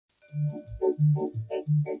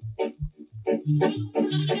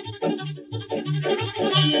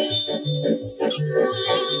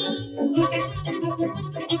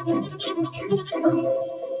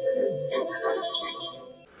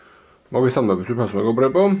მოგესალმებით უფროს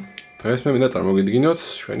მეგობრებო, დღეს მე მინდა წარმოგიდგინოთ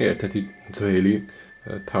ჩვენი ერთ-ერთი ძველი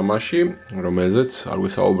თამაში, რომელზეც არ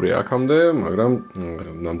ვისაუბრია აქამდე, მაგრამ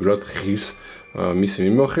ნამდვილად ღირს მისი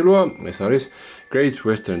მიმოხილვა. ეს არის Great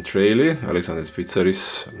Western Trail-ი, ალექსანდრე ფიცერის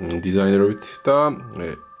დიზაინერობით და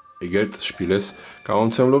ეგერტ შპილეს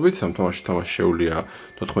გამომცემლობით. ამ თამაში შეუულია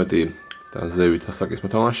 14-დან ზევით ასაკის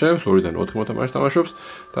მოთამაშეებს, 2-დან 4 მოთამაშე თამაშობს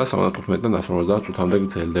და 15-დან 50 წუთამდე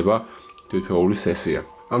გრძელდება თითოეული სესია.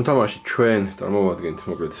 ამ თამაში ჩვენ წარმოვადგენთ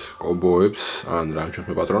მოკლედ cowboy-ებს ან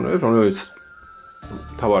რანჩოს პატრონებს, რომლებიც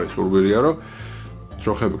თავარი სურვილია, რომ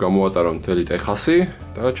ძროხები გამოატარონ მთელი ტეხასი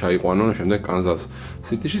და ჩაიყვანონ შემდეგ კანზას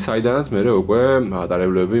სიტიში, საიდანაც მერე უკვე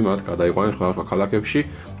მატარებლები მათ გადაიყვანეს სხვადასხვა ქალაქებში,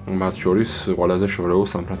 მათ შორის ყველაზე შორეულ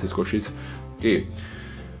სან-ფრანცისკოშიც კი.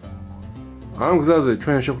 ამ გზაზე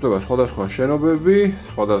ჩვენ შეხვდება სხვადასხვა შენობები,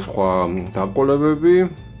 სხვადასხვა დაყოლებები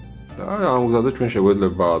და ამ გზაზე ჩვენ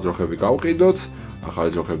შეგვეძლება ძროხები გავყიდოთ, ახალი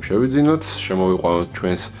ძროხები შევიძინოთ, შემოვიყვანოთ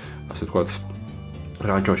ჩვენს, ასე ვთქვათ,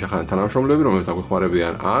 რანჩოში ახალი თანამშრომლები, რომლებიც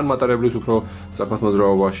აგვეხმარებიან ან მატარებლის უფრო სწრაფად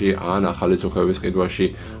მოძრაობაში, ან ახალი ძროხების ყიდვაში,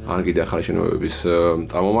 ან კიდე ახალი შენობების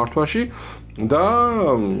წამომართვაში და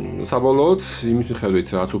საბოლოოდ იმის მიხედვით,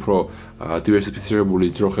 რაც უფრო დივერსიფიცირებული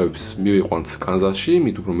ძროხებს მივიყვანთ კანზასში,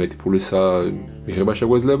 მით უფრო მეტი ფულის მიღება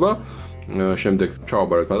შეგვეძლება. შემდეგ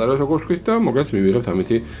ჩავაბარეთ მატარებლებს როგორც ვთქვით და მოგეთ მივიღებთ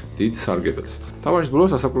ამითი დიდ სარგებელს. თამაშის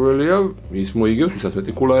ბოლოს ასაკურველია ის მოიგებს, ვისაც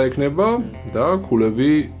მეტი კულა ექნება და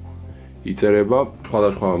კულები იწერება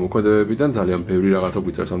სხვადასხვა მოქმედებებიდან, ძალიან ბევრი რაღაცა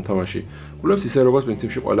გვიწერს ამ თამაში. კულებს ისე როგორც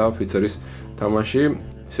პრინციპში ყველა ფიცერის თამაში,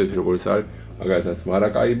 ისეთი როგორც არის, მაგალითად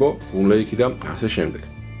მარაკაიბო, უნლეიკი და ასე შემდეგ.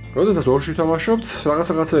 როდესაც ორში თამაშობთ,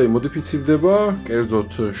 რაღაცები მოდიფიცირდება,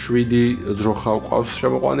 კერძოდ 7 ძროხა ყავს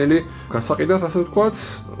შემოყვანილი, გასაყიდად ასე ვთქვათ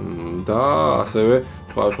და ასევე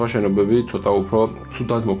სხვადასხვა შენობები ცოტა უფრო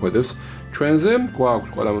ცუდად მოქმედებს ჩვენზე.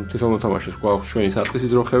 გვაქვს ყველა თითო მოთამაშეს გვაქვს ჩვენი საწყისი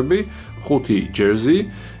ძროხები, 5 ჯერზი,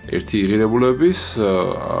 1 ღირებულების,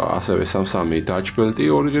 ასევე 3-3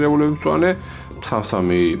 დაჩბელტი, 2 ღირებულების მწვანე,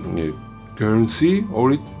 3-3 გერნსი,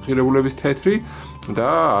 2 ღირებულების თეთრი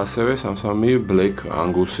და ასევე 3-3 ბლეკ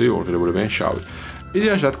ანგუსი, 2 ღირებულებიანი შავი.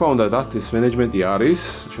 იდეაში რა თქმა უნდა დათის მენეჯმენტი არის,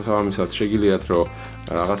 შესაბამისად შეგიძლიათ რომ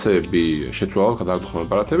რაღაცეები შეცვალოთ გადაგდოხმოთ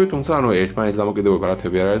ბარათები, თუმცა ანუ ერთმანეთს დამოკიდებულებები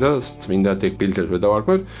ბარათები არ არის და წმინდა დეკ ბილდერს ვერ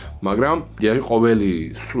დავარქვათ, მაგრამ იდეაში ყოველი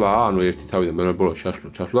სვლა, ანუ ერთი თავიდან მეორე ბოლოში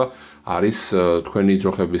ჩასვლა არის თქვენი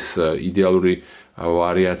ძროხების იდეალური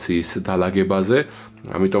ვარიაციის დალაგებაზე,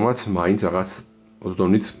 ამიტომაც მაინც რაღაც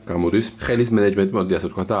ოდონიც გამოდის ხელის მენეჯმენტი მოდი ასე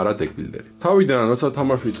ვთქვათ და არა დეკ ბილდერი. თავიდან როცა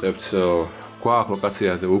თამაში ვიწყებთ, გვაქვს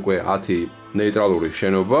ლოკაციაზე უკვე 10 ნეიტრალური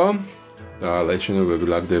შენობა და ეს შენობები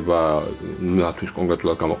ლაგდება მათთვის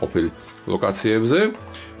კონკრეტულად გამოყოფილ ლოკაციებზე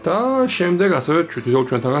და შემდეგ ასევე თვითონ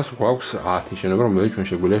ჩვენთანაც გვაქვს 10 შენობა, რომელიც ჩვენ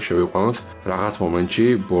შეგვიძლია შევიყვანოთ რაღაც მომენტში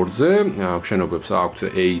ბორდზე. შენობებს აქვთ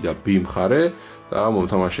A და B მხარე და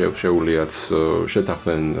მომთამაშეებს შეუძლიათ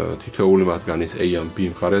შეთანხმდნენ თითოეული მათგანის A ან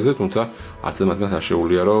B მხარეზე, თუმცა არც მათგანს არ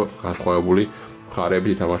შეუძლია რომ განსხვავებული მხარეები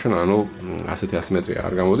ითამაშონ, ანუ ასეთი ასიმეტრია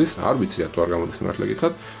არ გამოდის. არ ვიცი რატო არ გამოდის მართლა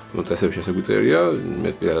გითხრათ, წესებში ესე გვიწერია,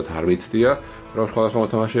 მე პირადად არ ვიცდია, რომ სხვადასხვა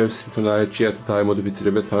მოთამაშეებს თვითონ არჩიათ და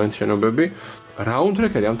მოდიფიცირებენ თავიანთი შენობები. რაუნდ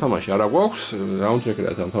ტრეკერი ამ თამაში არა გვაქვს, რაუნდ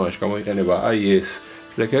ტრეკერად ამ თამაში გამოიყენება აი ეს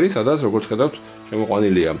ტრეკერი, სადაც როგორც ხედავთ,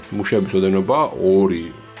 შემოყვანილია მუშების ოდენობა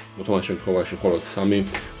 2 მოთამაშის შემთხვევაში მხოლოდ 3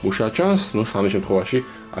 მუშა ჩანს, ნუ 3 შემთხვევაში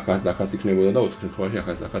ახაც და ახაც იქნებოდა და 4 შემთხვევაში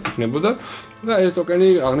ახაც და ახაც იქნებოდა და ეს ტოკენი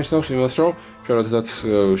აღნიშნავს იმას, რომ ჩვენ როდესაც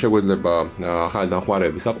შეგვეძლება ახალი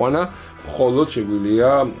დახმარების აყვანა, მხოლოდ შეგვიძლია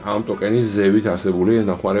ამ ტოკენის ზევით არსებული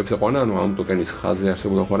დახმარების აყვანა, ანუ ამ ტოკენის ხაზზე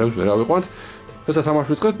არსებულ დახმარებას ვერ ავიყვანთ. როცა თამაში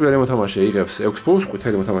ვიწყებთ, პირველი მოთამაშე იღებს 6 ფულს,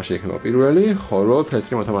 ყვითელი მოთამაშე იქნება პირველი, ხოლო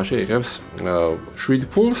თეთრი მოთამაშე იღებს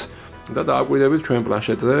 7 ფულს და დააკვირდებით ჩვენ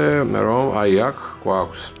პლანშეტზე, რომ აი აქ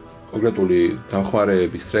გვაქვს კონკრეტული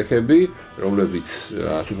დახმარების ტრეკები, რომლებიც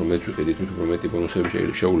რაც უფრო მეტ ვიყიდით, მით უფრო მეტი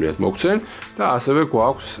ბონუსები შეუძლიათ მოგცენ და ასევე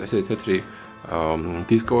გვაქვს ესეთი თეთრი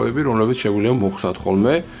დისკოები, რომლებიც შეგვიძლია მოხსნათ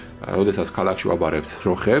ხოლმე, როდესაც ქალაქში ვაბარებთ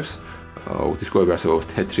ძროხებს, დისკოები არსებობს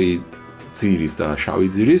თეთრი ძირის და შავი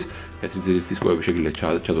ძირის, თეთრი ძირის დისკოები შეგვიძლია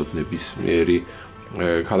ჩადოთ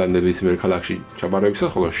ნებისმიერი ქალაქში ჩაბარებისა,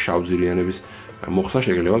 ხოლო შავძირიანების მოხსნა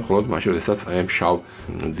შეგიძლია მხოლოდ მაშინ, როდესაც ამ შავ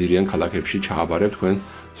ძირიან ქალაქებში ჩააბარებთ თქვენ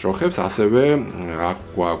ძროხებს, ასევე აქ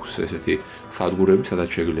გვაქვს ესეთი სადგურები, სადაც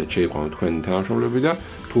შეგიძლიათ შეიყვანოთ თქვენი თანამშრომლები და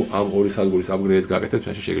თუ ამ ორი სადგურის აპგრეიდს გაკეთებთ,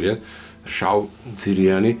 მაშინ შეგიძლიათ შავ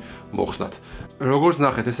ძირიანი მოხსნათ. როგორც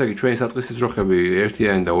ნახეთ, ესე იგი ჩვენი საწყისი ძროხები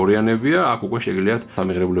ერთიანი და ორიანებია, აქ უკვე შეგიძლიათ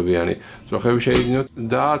სამიღრებლებიანი ძროხები შეიძინოთ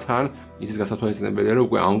და თან ისიც გასათვალისწინებელია, რომ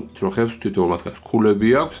უკვე ამ ძროხებს თითოეულ მათგანს ქულები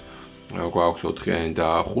აქვს, გვაქვს 4-იანი და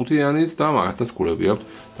 5-იანიც და მაგათაც ქულები აქვს.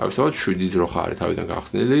 თავისთავად 7 ძროხა არის თავიდან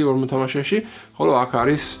გახსნილი ორ მოთამაშეში, ხოლო აქ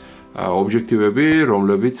არის ობიექტივები,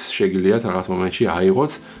 რომლებიც შეგიძლიათ რაღაც მომენტში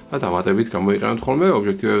აიღოთ და დამატებით გამოიყენოთ ხოლმე.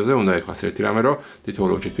 ობიექტივებზე უნდა ითქვას ერთი რამე, რომ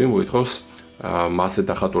თითოეული ობიექტივი მოითხოვს მასზე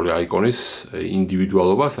დახატული აიკონის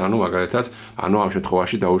ინდივიდუალობას, ანუ მაგალითად, ამ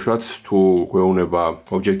შემთხვევაში დაუშვათ თუ გვეუბნება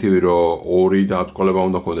ობიექტივი, რომ 2 დაბრკოლება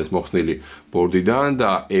უნდა ქონდეს მოხსნილი ბორდიდან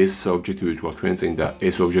და ეს ობიექტივი თქვა ჩვენ წინ და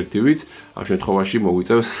ეს ობიექტივიც ამ შემთხვევაში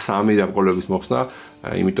მოგვიწევს 3 დაბრკოლების მოხსნა,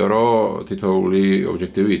 იმიტომ რომ თითოეული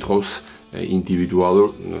ობიექტივი ითხოვს ინდივიდუალურ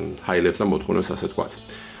თაილებს და მოთხოვნებს, ასე ვთქვათ.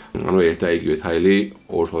 ანუ ერთ და იგივე თაილი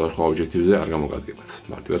ორ სხვადასხვა ობიექტივზე არ გამოგადგებათ.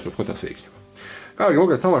 მარტივად ვთქვათ, ასე იქნება. კარგი,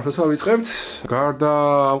 მოგეთ თამაშს ავიწყებთ. გარდა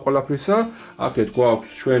ამ ყველაფრისა, აქეთ გვაქვს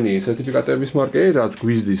ჩვენი სერტიფიკატების მარკერი, რაც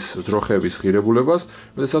გვიზდის ძროხების ღირებულებას,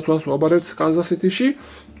 როდესაც ვაბარებთ კანზას-სიტიში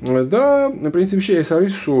და პრინციპში ეს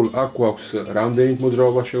არის სულ აქ გვაქვს რამდენით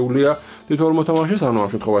მოძრაობა შეუძლია თითოეულ მოთამაშეს, ანუ ამ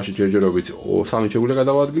შემთხვევაში ჯერჯერობით 3 შეგვიძლია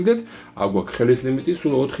გადავადგილდეთ, აქ გვაქვს ხელის ლიმიტი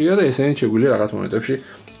სულ 4-ია და ესენი შეგვიძლია რაღაც მომენტებში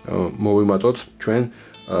მოვიმატოთ ჩვენ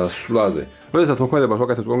სვლაზე. როდესაც მოქმედებას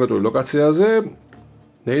ვაკეთებთ კონკრეტული ლოკაციაზე,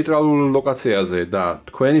 ნეიტრალურ ლოკაციაზე და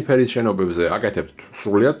თქვენი ფერის შენობებზე აკეთებთ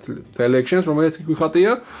სრულიად სელექშენს, რომელიც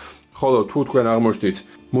გიხატია, ხოლო თუ თქვენ აღმოჩნდით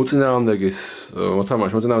მოწინააღმდეგის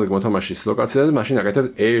მოთამაშის ლოკაციაზე, მაშინ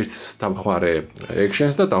აკეთებთ ერთ დამხმარე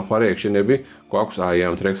ექშენს და დამხმარე ექშენები გვაქვს აი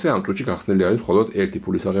ამ ტრეკზე, ამ წუთში გახსნილი არის მხოლოდ ერთი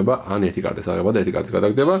ფულის აღება, ან ერთი კარტის აღება და ერთი კარტის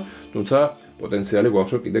გადაგდება, თუმცა პოტენციალი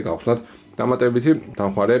გვაქვს რომ კიდე გავხსნათ დამატებითი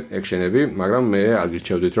დამხმარე ექშენები, მაგრამ მე არ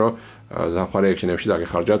გირჩევდით რომ დამხმარე ექშენებში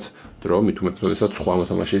დაგეხარჯათ დრო, მით უმეტეს როდესაც სხვა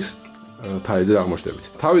მოთამაშის თაიზე აღმოჩნდებით.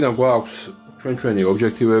 თავიდან გვაქვს ჩვენი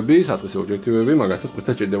ობიექტივები, საწყისი ობიექტივები, მაგალითად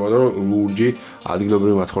ყვეთა ჭირდებოდა რომ ლურჯი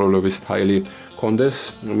ადგილობრივი მაცხოვრებლების თაილი კონდეს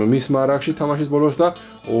მის მარაგში თამაშის ბოლოს და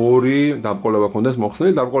 2 დაბრკოლება კონდეს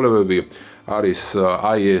მოხსნილი. დაბრკოლებები არის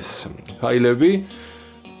აი ეს ფაილები,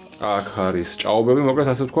 აქ არის ჭაობები, მოკლედ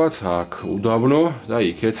ასე ვთქვათ, აქ უდაბნო და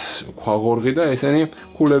იქეც ქვაღორღი და ესენი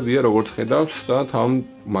ქულებია, როგორც ხედავთ და თან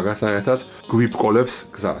მაგასთან ერთად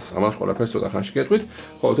გვიპყოლებს გზას. ამას ყველაფერს ცოტა ხანში გეტყვით,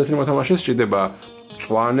 ხოლო თეთრი მოთამაშეს სჭირდება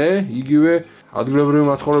წვანე, იგივე ადგილობრივი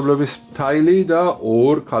მაცხოვრებლების თაილი და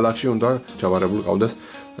 2 ქალაქში უნდა ჩაბარებული ყავდეს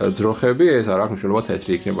ძროხები, ეს არ აქვს მნიშვნელობა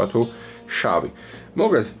თეთრი იქნება თუ შავი.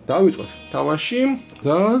 მოკლედ, დავიწყოთ თამაში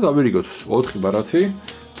და დავირიგოთ 4 ბარათი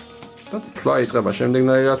და თვლა იწყება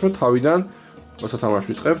შემდეგნაირად, რომ თავიდან როცა თამაშს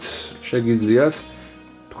ვიწყებთ, შეგიძლიათ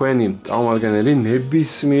თქვენი წარმომადგენელი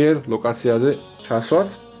ნებისმიერ ლოკაციაზე ჩასვათ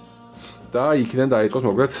და იქიდან დაიწყოთ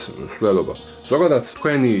მოკლედ სვლელობა. ზოგადად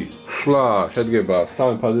თქვენი სვლა შედგება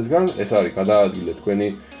 3 ფაზისგან, ეს არის გადაადგილეთ თქვენი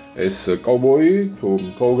ეს cowboy თუ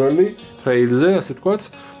cowgirl trail-ზე, ასე ვთქვათ.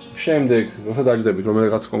 შემდეგ, როცა დაჯდებით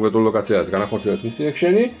რომელიღაც კონკრეტულ ლოკაციაზე განახორციელოთ მისი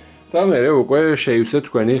ექშენი და მერე უკვე შეივსეთ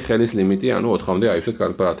თქვენი ხელის ლიმიტი, ანუ 4-მდე აივსეთ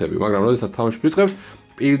კარტბარათები, მაგრამ როდესაც თამაშს ვიწყებთ,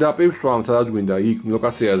 პირდაპირ სვამ სადაც გვინდა იქ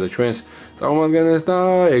ლოკაციაზე ჩვენს წარმომადგენელს და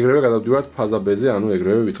ეგრევე გადავდივართ ფაზა B-ზე, ანუ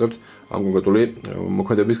ეგრევე ვიწყებთ ამ კონკრეტული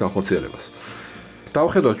მოქმედების განხორციელებას.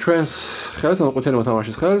 დავხედოთ ჩვენს ხელს, ანუ ყვითელი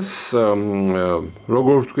მოთამაშის ხელს,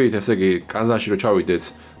 როგორც ვთქვით, ესე იგი, კანზასში რო ჩავიდეთ,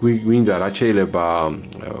 გვინდა რაც შეიძლება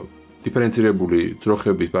დიფერენცირებული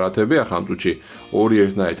ძროხების ბარათები, ახლა ამ წუთში 2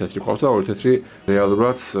 ერთნაირი თეთრი ყავს და 2 თეთრი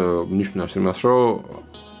რეალურად ნიშნავს იმას, რომ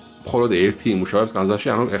მხოლოდ ერთი იმუშავებს კანზასში,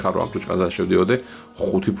 ანუ ეხლა რომ ამ წუთში კანზასში შევდიოდე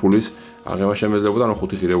 5 ფულის აღება შემეძლებოდა, ანუ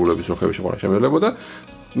 5 ღირებულების ძროხების შეყვანა შემეძლებოდა.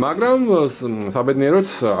 მაგრამ საბედნიეროდ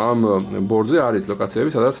ამ ბორდზე არის ლოკაციები,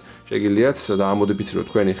 სადაც შეგიძლიათ დაამოდიფიციროთ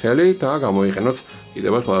თქვენი ხელი და გამოიყენოთ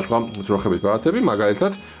კიდევ სხვადასხვა ძროხების ბარათები,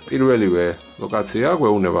 მაგალითად, პირველივე ლოკაცია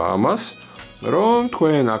გვეუბნება ამას, რომ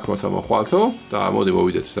თქვენ აქ როცა მოხვალთო და მოდი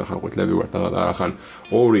მოვიდეთ ახლა ყვითლები ვართ და ახან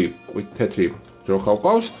 2 თეთრი ძროხა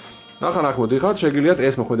ყავს. ახან აქ მოდიხართ, შეგიძლიათ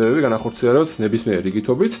ეს მოქმედებები განახორციელოთ ნებისმიერ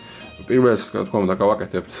რიგითობით. პირველს თქვა უნდა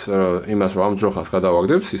გავაკეთებთ იმას, რომ ამ ძროხას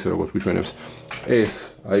გადავაგდებთ, ისე როგორც გვიჩვენებს ეს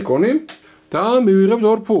აიკონი და მივიღებთ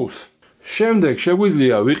 2 ფულს. შემდეგ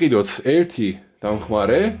შეგვიძლია ვიყიდოთ ერთი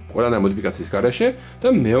დამხმარე ყველანაირი მოდიფიკაციის გარეშე და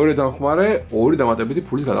მეორე დამხმარე 2 დამატებითი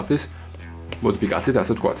ფულის გადახდის მოდიფიკაციით,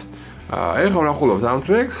 ასე ვთქვათ. ეხლა ვნახულობთ ამ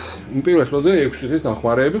ტრეკს, პირველ პლანზე 6 ხის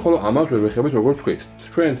დამხმარეები, ხოლო ამას ვერ ვეხებით როგორც თქვით.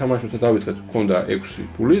 ჩვენ თამაშს დავიწყეთ, გქონდა 6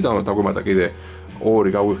 ფული, დაგვემატა კიდე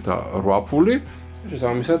 2 გავიხდა 8 ფული.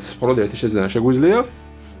 შესაბამისად, მხოლოდ ერთი შეძენა შეგვიძლია.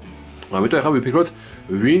 ამიტომ ეხლა ვიფიქროთ,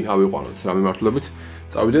 ვინ ავიყვანოთ, რა მიმართულებით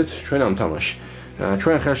წავიდეთ ჩვენ ამ თამაშში.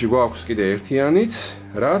 ჩვენ ხელში გვაქვს კიდე ერთიანიც,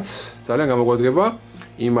 რაც ძალიან გამოგვადგება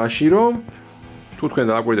იმაში, რომ თუ თქვენ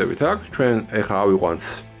დააკვირდებით აქ, ჩვენ ეხა ავიყვანს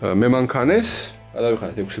მემანქანეს,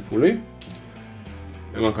 გადავიხადეთ 6 ფული.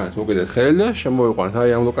 მემანქანეს მოკიდეთ ხელი და შემოვიყვანთ აი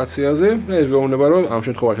ამ ლოკაციაზე და ეს გვეუბნება რომ ამ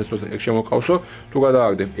შემთხვევაში ეს შემოყავსო, თუ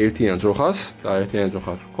გადააგდებ ერთიან ძროხას და ერთიან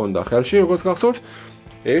ძროხას გქონდა ხელში, როგორც გახსოვთ,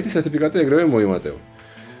 ერთი სერტიფიკატი ეგრევე მოიმატება.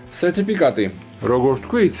 სერტიფიკატი, როგორც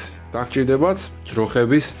თქვით, დაგჭირდებათ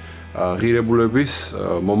ძროხების ღირებულების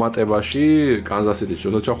მომატებაში კანზასიტის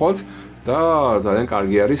შედაჭახვალთ და ძალიან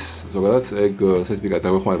კარგი არის ზოგადად ეგ სერტიფიკატი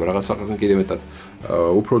დაგვეხმარება რაღაც საკითხი კიდე მეტად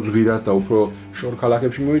უფრო ძვირად და უფრო შორ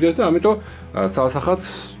ქალაქებში მოვიდეთ და ამიტომ ცალსახაც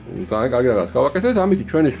ძალიან კარგი რაღაც გავაკეთეთ. ამით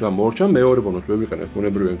ჩვენი სულ მორჩა მეორე ბონუს ვიყენებთ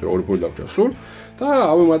ბუნებრივი, იმიტომ რომ ორი ფული დაგჭირა სულ და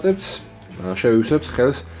ავიმატებთ შევივსებთ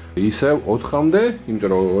ხელს ისევ 4-მდე, იმიტომ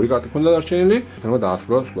რომ ორი კარტი ქონდა დარჩენილი, თემა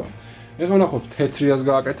დაასრულა სულ. ეხლა ვნახოთ თეთრიას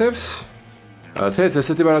გააკეთებს. თეთრ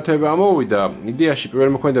ესეთი ბარათები ამოვიდა, იდეაში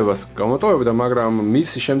პირველ მოქმედებას გამოტოვებდა, მაგრამ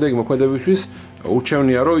მის შემდეგი მოქმედებისთვის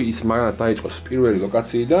ურჩევნია რომ ის მაგათ დაიწყოს პირველი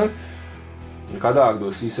ლოკაციიდან,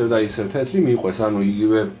 გადააგდოს ისევ და ისევ თეთრი, მიყვეს ანუ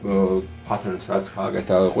იგივე პატერნს რაც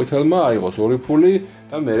გააკეთა ყვითელმა, აიღოს 2 ფული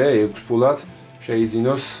და მერე 6 ფულად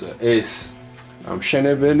შეიძინოს ეს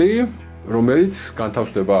მშენებელი, რომელიც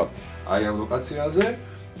განთავსდება აი ამ ლოკაციაზე.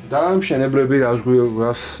 და მშენებლები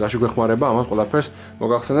რაში გვეხმარება ამას ყველაფერს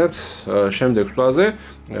მოგახსენებთ შემდეგ სვლაზე.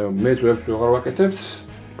 მე ვერც ვეღარ ვაკეთებთ,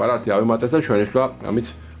 ბარათი ავიმატეთ და ჩვენი სვლა ამით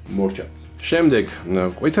მორჩა. შემდეგ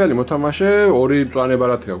ყვითელი მოთამაშე, 2 მწვანე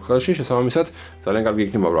ბარათი გაქვს ხელში, შესაბამისად ძალიან კარგი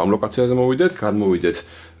იქნება რომ ამ ლოკაციაზე მოვიდეთ, გადმოვიდეთ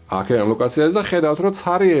აქ ამ ლოკაციაზე და ხედავთ რომ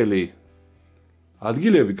ცარიელი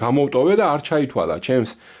ადგილები გამოვტოვე და არ ჩაითვალა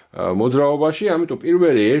ჩემს მოძრაობაში, ამიტომ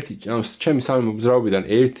პირველი ერთი ჩემი სამი მოძრაობიდან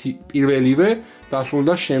ერთი პირველივე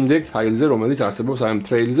დასრულდა შემდეგ თაილზე, რომელიც არსებობს აი ამ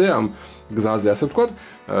ტრეილზე, ამ გზაზე, ასე ვთქვათ.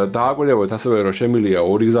 დააკვირდებოდეთ ასევე რომ შემიძლია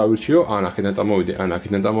 2 გზა ვირჩიო, ან აქედან წამოვიდე, ან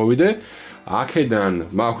აქედან წამოვიდე. აქედან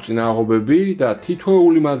მაქვს წინააღმდეგობები და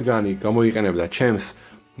თითოეული მათგანი გამოიყენებდა ჩემს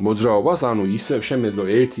მოძრაობას, ანუ ისევ შემეძლო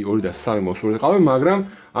 1, 2 და 3 მოსულიყავი, მაგრამ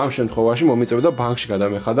ამ შემთხვევაში მომიწევდა ბანკში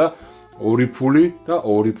გადამეხადა 2 ფული და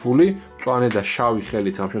 2 ფული, მწვანე და შავი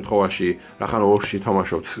ხელით ამ შემთხვევაში, რახან 2-ში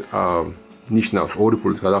თამაშობთ, ნიშნავს 2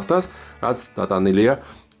 ფულის გადახდას, რაც დატანილია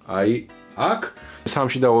აი აქ.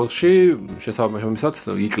 3-ში და 4-ში შესაბამისად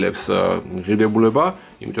იკლებს ღირებულება,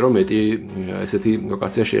 იმიტომ რომ მეტი ესეთი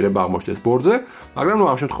ლოკაცია შეიძლება აღმოჩნდეს ბორდზე, მაგრამ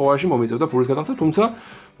ამ შემთხვევაში მომიწევდა ფულის გადახდა, თუმცა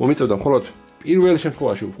მომიწევდა მხოლოდ პირველ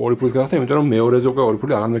შემთხვევაში 2 ფულის გადახდა, იმიტომ რომ მეორეზე უკვე 2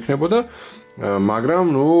 ფული აღარ მექნებოდა. მაგრამ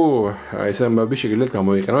ეს ამბები შეგიძლიათ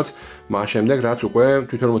გამოიყენოთ მას შემდეგ, რაც უკვე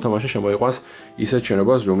თვითონ მოთამაშე შემოიყვანს ისეთ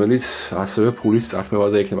შენობას, რომელიც ასევე ფულის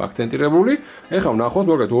წართმევაზე იქნება აქცენტირებული. ეხლა ვნახოთ,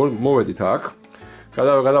 მოვედით აქ.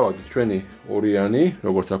 გადავაგდით ჩვენი ორიანი,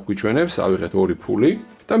 როგორც აქ გვიჩვენებს, ავიღეთ 2 ფული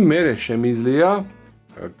და მერე შემიძლია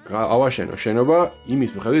ავაშენო შენობა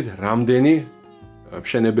იმის მიხედვით, რამდენი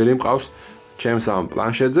მშენებელი მყავს ჩემს ამ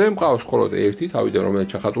პლანშეტზე, მყავს მხოლოდ 1 თავიდან, რომელიც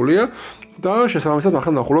ჩახატულია და შესაბამისად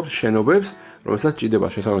ახლა ვნახულობთ შენობებს, რომელსაც ჭირდება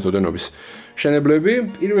შესაბამისი ოდენობის შენებლები.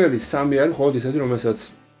 პირველი 3 არის მხოლოდ ისეთი, რომელსაც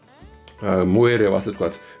მოერევა, ასე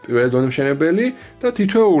ვთქვათ, პირველი დონის მშენებელი და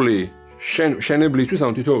თითოეული შენებლისთვის,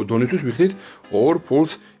 ანუ თითოეული დონისთვის ვიხდით 2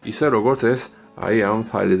 ფულს, ისე როგორც ეს აი ამ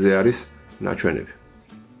ფაილზე არის ნაჩვენები.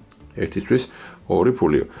 ერთისთვის 2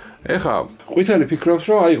 ფულიო. ეხლა ყვითელი ფიქრობს,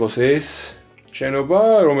 რომ აიღოს ეს შენობა,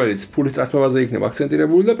 რომელიც ფულის წართმევაზე იქნება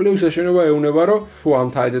აქცენტირებული და პლუს ეს შენობა ეუნება, რომ თუ ამ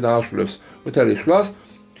თაილზე დაასრულებს ყვითელი სვლას,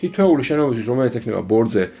 თითოეული შენობისთვის, რომელიც ექნება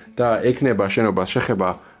ბორდზე და ექნება შენობას შეხება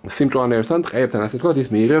სიმწვანეებთან, ტყეებთან, ასე ვთქვათ, ის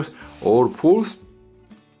მიიღებს 2 ფულს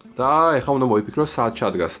და ეხლა უნდა მოიფიქროს სად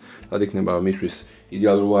ჩადგას. სად იქნება მისთვის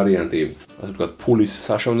იდეალური ვარიანტი, ასე ვთქვათ, ფულის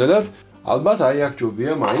საშოვნელად. ალბათ აი აქ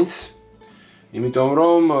ჯობია მაინც, იმიტომ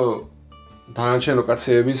რომ დანარჩენ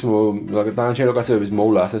ლოკაციების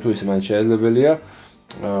მოვლა ასე თუ ისე მაინც შეიძლებელია,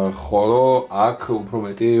 ხოლო აქ უფრო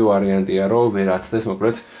მეტი ვარიანტია, რომ ვერ აცდეს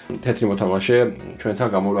მოკლედ თეთრი მოთამაშე ჩვენთან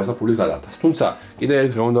გამოვას და ფულის გადახდას. თუმცა კიდე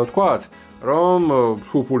ერთ დღე უნდა ვთქვათ, რომ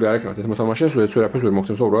თუ ფული არ ექნათ ეს მოთამაშეს, ვერაფერს ვერ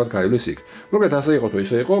მოგცემს უბრალოდ გაივლის იქ. მოკლედ ასე იყო თუ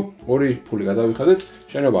ისე იყო, 2 ფული გადავიხადეთ,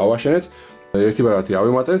 შენობა ავაშენეთ, ერთი ბარათი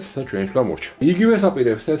ავიმატეთ და ჩვენი სვლა მორჩა. იგივე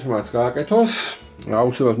საპირებს თეთრმაც გააკეთოს,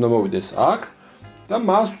 აუცილებლად უნდა მოვიდეს აქ და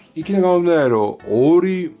მას იქნება გამომდინარე, რომ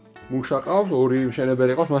 2 მუშა ყავს, 2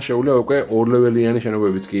 მშენებელი ყავს, მას შეუძლია უკვე 2 ლეველიანი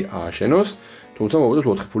შენობებიც კი ააშენოს, თუმცა მოვიდეს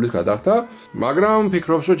 4 ფულის გადახდა, მაგრამ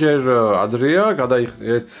ფიქრობს, რომ ჯერ ადრეა,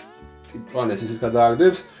 გადაიხდეთ წვანეს ისიც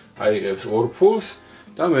გადააგდებს, აიღებს 2 ფულს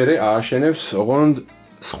და მერე ააშენებს, ოღონდ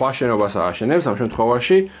სხვა შენობას ააშენებს, ამ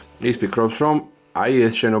შემთხვევაში ის ფიქრობს, რომ აი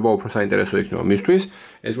ეს შენობა უფრო საინტერესო იქნება მისთვის.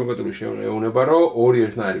 ეს კონკრეტული შეუნება, რომ 2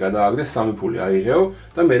 ერთნაირი გადააგდეს, 3 ფული აიღეო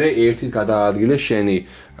და მერე ერთით გადაადგილე შენი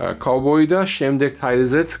cowboy და შემდეგ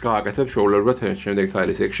თაილზეც გააკეთებ შეუძლებლად შემდეგ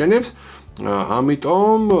თაილის ექშენებს.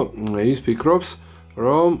 ამიტომ ის ფიქრობს,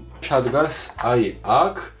 რომ ჩადგას აი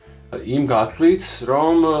აქ იმ გათვლით,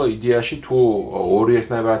 რომ იდეაში თუ ორი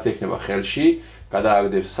ერთნაირად ექნება ხელში,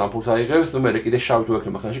 გადააგდებს სამფულს აიღებს, და მე კიდე შავი თუ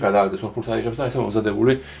ექნება ხელში, გადააგდებს ორ ფულს აიღებს და ესე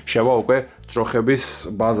მომზადებული შევა უკვე ძროხების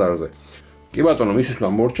ბაზარზე. კი ბატონო, მისვლა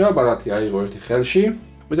მორჩა, ბარათი აიღო ერთი ხელში.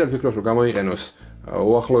 მე ვფიქრობ, რომ გამოიყენოს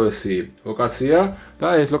უახლოესი ლოკაცია და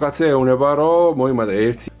ეს ლოკაცია ეუბნება, რომ მოიმატა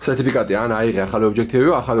ერთი სერტიფიკატი, ან აიღე ახალი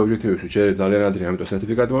ობიექტივისთვის შეიძლება ძალიან ადრე, ამიტომ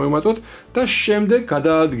სერტიფიკატი მოიმატოთ და შემდეგ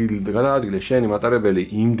გადაადგილე შენი მატარებელი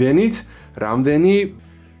იმდენიც, რამდენი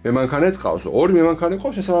მემანქანეც ყავს. ორი მემანქანე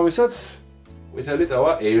ყავს, შესაბამისად ყვითელი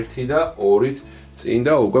წავა 1 და 2-ით წინ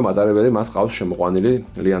და უკვე მატარებელი მას ყავს შემოყვანილი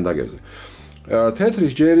ლიანდაგებზე.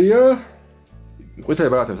 თეთრის ჯერია ყვითელი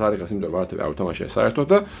ბარათებს არ იღებს, იმიტომ რომ ბარათები არ უთამაშია საერთოდ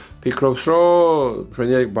და ფიქრობს, რომ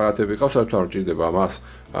ჩვენი ბარათები ყავს, საერთოდ არ ჭირდება მას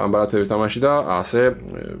ამ ბარათების თამაში და ასე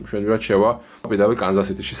მშვენივრად შევა პირდაპირ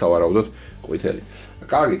კანზას-სიტიში სავარაუდოდ ყვითელი.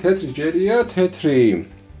 კარგი, თეთრის ჯერია,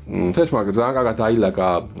 თეთრმა ძალიან კარგად დაილაგა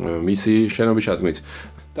მისი შენობის ჩათმით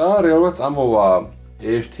და რეალურად წამოვა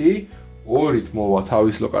 1, 2-ით მოვა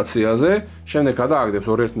თავის ლოკაციაზე, შემდეგ გადააგდებს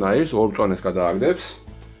ორ ერთნაირს, ორ მწვანეს გადააგდებს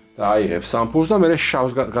და აიღებს სამფულს და მერე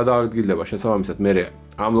შავს გადაადგილდება შესაბამისად მერე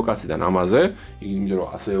ამ ლოკაციიდან ამაზე, იმიტომ რომ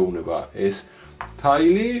ასე ეუბნება ეს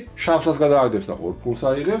თაილი, შავსაც გადააგდებს და ორ ფულს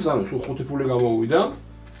აიღებს, ანუ სულ 5 ფული გამოუვიდა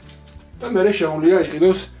და მერე შეუძლია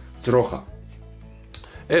იყიდოს ძროხა.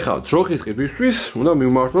 ეხლა ძროხის ყიდვისთვის უნდა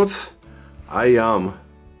მივმართოთ აი ამ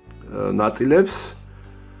ნაწილებს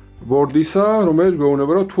ბორდისა, რომელიც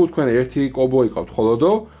გვეუბნება, რომ თუ თქვენ ერთი cowboy ყავთ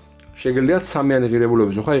მხოლოდო, შეგიძლიათ სამიანი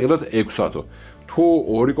ღირებულების ძროხა იყიდოთ 6-ათო. თუ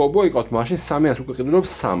ორი cowboy ყავთ, მაშინ სამიანს უკვე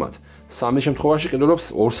ყიდულობს 3-ად. სამის შემთხვევაში ყიდულობს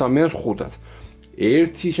 2 სამიანს 5-ად.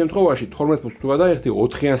 ერთი შემთხვევაში 12 ფულს თუ გადაიხდი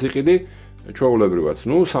 4-იანს იყიდი ჩვეულებრივად.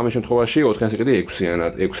 ნუ სამის შემთხვევაში 4-იანს იყიდი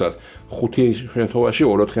 6-იანად, 6-ად. 5 შემთხვევაში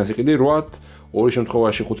 2-4-იანს იყიდი 8-ად, 2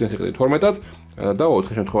 შემთხვევაში 5-იანს იყიდი 12-ად და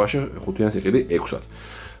 4 შემთხვევაში 5-იანს იყიდი 6-ად.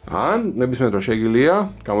 ან ნებისმიერ დროს შეგიძლია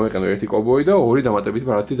გამოიყენო ერთი cowboy და ორი დამატებითი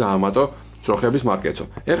ბარათი დაამატო ძროხების მარკეტსო.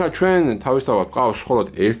 ეხლა ჩვენ თავისთავად ყავს მხოლოდ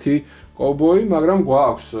ერთი cowboy, მაგრამ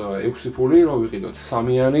გვაქვს 6 ფული, რომ ვიყიდოთ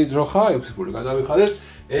სამიანი ძროხა, 6 ფული გადავიხადეთ.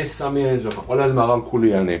 ეს სამიანი ძროხა ყველაზე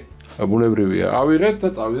მაღალმხულიანი ბუნებრივია. ავიღეთ და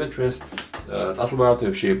წავიდეთ ჩვენს წასულ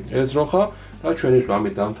ბარათებში ეს ძროხა და ჩვენის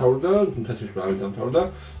ამით დამთავრდა, თეთრის ამით დამთავრდა.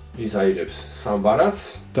 ის აიღებს სამ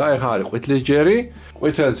ბარათს და ეხლა არის ყვითლის ჯერი.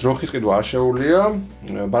 ყვითელი ძროხის ყიდვა არ შეუძლია,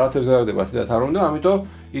 ბარათებს გადაგდება თითად არ უნდა, ამიტომ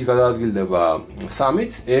ის გადაადგილდება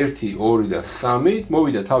 3-ით, 1, 2 და 3,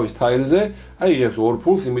 მოვიდა თავის თაილზე, აიღებს 2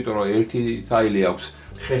 ფულს, იმიტომ რომ ერთი თაილი აქვს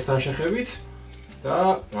ხესთან შეხებით და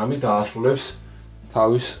ამით დაასრულებს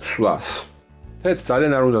თავის სვლას. თეთრ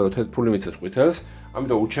ძალიან არ უნდა რომ თეთრ ფული მიცეს ყვითელს,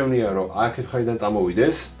 ამიტომ უჩვენია რომ აქეთ ხაიდან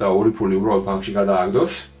წამოვიდეს და 2 ფული უბრალოდ ბანკში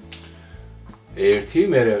გადააგდოს.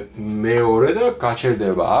 1, მეორე და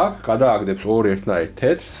გაჩერდება აქ, გადააგდებს 2 ერთნაირ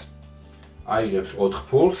თეთრს, აიღებს 4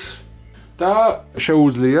 ფულს და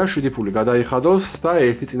შეუძლია 7 ფული გადაიხადოს და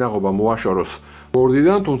ერთი წინაღობა მოაშოროს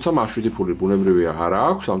ბორდიდან, თუმცა მას 7 ფული ბუნებრივია არ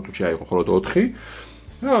აქვს, ამ თუჩი აიღო მხოლოდ 4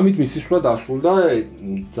 და ამით მისი სვლა დასრულდა.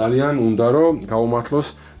 ძალიან უნდა რომ გაუმართლოს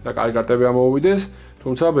და კარგი კარტები ამოუვიდეს,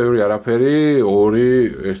 თუმცა ბევრი არაფერი,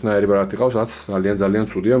 2 ერთნაირი ბარათი ყავს, რაც ძალიან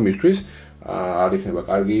ცუდია მისთვის. არ იქნება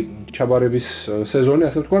კარგი ჩაბარების სეზონი,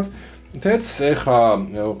 ასე ვთქვათ. თეთრს ეხა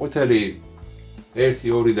ყვითელი 1,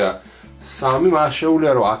 2 და 3 მას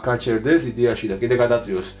შეუძლია რომ აქ გაჩერდეს იდეაში და კიდე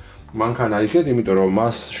გადაწიოს მანქანა იქეთ, იმიტომ რომ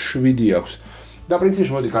მას 7 აქვს. და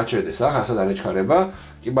პრინციპში მოდი გაჩერდეს აქ, ასად არ ეჩქარება.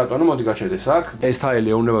 კი ბატონო, მოდი გაჩერდეს აქ. ეს თაილი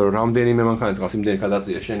ეუბნება რომ რამდენიმე მანქანას ყავს, იმდენი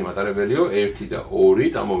გადაწია შენი მატარებელიო, 1 და 2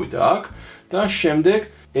 წამოვიდა აქ და შემდეგ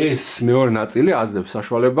ეს მეორე ნაწილი აძლევს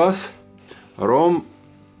საშუალებას რომ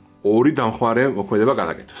 2 დამხმარე მოქმედება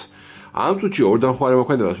განაკეთოს. ამ წუთში 2 დამხმარე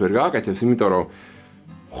მოქმედებას ვერ გააკეთებს, იმიტომ რომ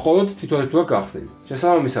მხოლოდ თითო-თითოა გახსნილი.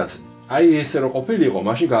 შესაბამისად, აი ესე რო ყოფილიყო,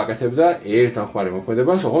 მაშინ გააკეთებდა 1 დამხმარე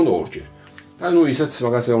მოქმედებას ოღონდ 2-ჯერ. და ნუ ისიც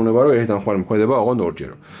მაგას ეუბნება, რომ 1 დამხმარე მოქმედება ოღონდ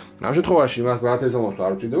 2-ჯერო. ამ შემთხვევაში მას ბარათების ამოსვლა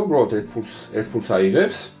არ უჭირდება, უბრალოდ 1 ფულს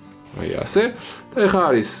აიღებს. აი ასე. და ეხლა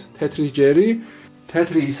არის თეთრის ჯერი.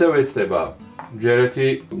 თეთრი ისევ ეცდება ჯერეთი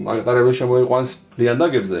მატარებელი შემოიყვანს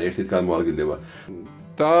ლიანდაგებს და ერთით გამოადგილდება.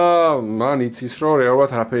 და მან იცის რომ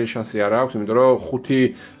რეალურად არაფერი შანსი არ აქვს, იმიტომ რომ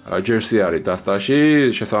 5 ჯერსი არის დასტაში,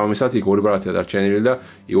 შესაბამისად იქ 2 ბარათია დარჩენილი და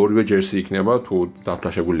ორივე ჯერსი იქნება თუ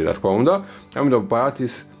დაფთაშებული რა თქმა უნდა. ამიტომ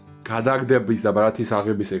ბარათის გადაგდების და ბარათის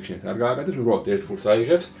აღების ექშენს არ გააკეთებს, უბრალოდ 1 ფულს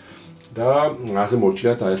აიღებს და ასე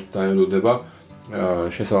მორჩილად დაემდოდება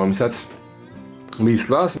შესაბამისად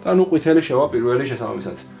მისვლას. და ნუ ყვითელი შევა პირველი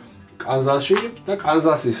შესაბამისად კანზასში და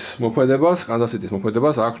კანზასის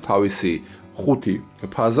მოქმედებას აქვს თავისი 5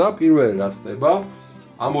 ფაზა. პირველი რაც ხდება,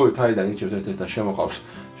 ამოვე თაიდან ირჩევს ერთ-ერთს და შემოყავს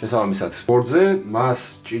შესაბამისად ბორდზე, მას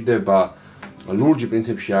ჭირდება ლურჯი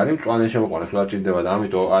პრინციპში არის, მწვანე შემოყვანას არ ჭირდება და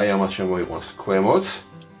ამიტომ აი ამას შემოიყვანს ქვემოც.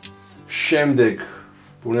 შემდეგ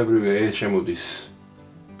ბუნებრივია ეს შემოდის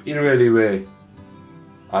პირველივე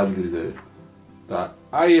ადგილზე და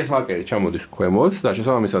აი ეს მარკერი ჩამოდის ქვემოც და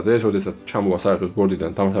შესაბამისად ეს როდესაც ჩამოვა საერთოდ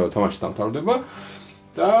ბორდიდან თამაში დამთავრდება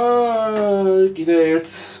და კიდე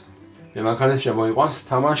ერთს მემანქანეს შემოიყვანს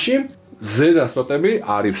თამაში ზედა სტოტები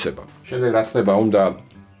არ ივსება. შემდეგ რაც ხდება უნდა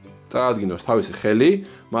წაადგინოს თავისი ხელი,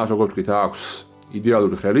 მას როგორც ვთქვით აქვს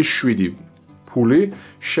იდეალური ხელი 7 ფული,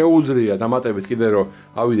 შეუძლია დამატებით კიდე რომ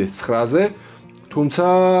ავიდეს 9-ზე, თუმცა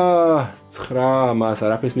 9 მას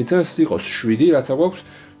არაფერს მიცემს, იყოს 7, რაც აქვს,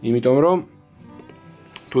 იმიტომ რომ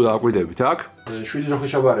თუ დააკვირდებით აქ 7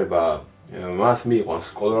 ძროხის ჩაბარება მას მიიყვანს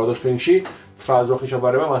კოლორადო სპრინგში, 9 ძროხის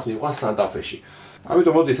ჩაბარება მას მიიყვანს სანტა-ფეში.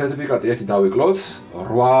 ამიტომ მოდი სერტიფიკატი ერთი დავიკლოთ,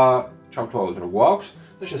 8 ჩავთვალოთ რო გვაქვს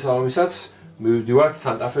და შესაბამისად მივდივართ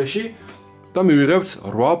სანტა-ფეში და მივიღებთ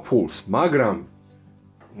 8 ფულს, მაგრამ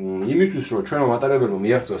იმისთვის რომ ჩვენმა მატარებელმა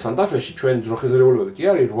მიაღწიოს სანტა-ფეში, ჩვენ ძროხის ღირებულებები კი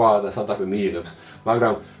არის 8 და სანტა-ფე მიიღებს,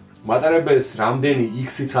 მაგრამ მატარებელს რამდენი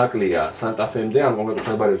X-იც აკლია სანტა-ფემდე, ან კონკრეტულ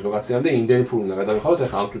ჩაბარების ლოკაციამდე, იმდენი ფული უნდა გადავიხადოთ,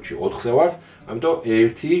 ახლა ამ თუთში 4-ზე ვართ, ამიტომ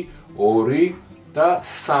 1, 2 და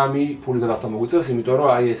 3 ფული გადახდა მოგვიწევს, იმიტომ რომ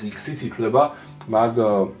აი ეს X-იც ითვლება მაგ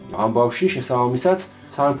ამბავში შესაბამისად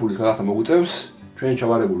 3 ფული გადახდა მოგვიწევს ჩვენ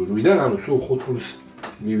ჩაბარებული 8-დან, ანუ სულ 5 ფულს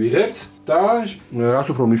მივიღებთ და რაც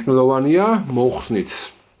უფრო მნიშვნელოვანია, მოხსნით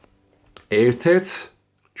ერთ-ერთს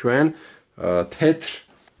ჩვენ თეთრ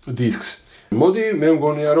დისკს. მოდი მე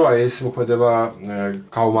მგონია რომ აი ეს მოქმედება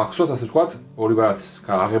გავმახსოვს, ასე ვთქვათ, ორი ბარათის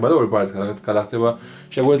გააღება და ორი ბარათის გადახდება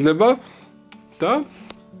შეგვეძლება და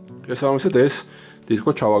შესაბამისად ეს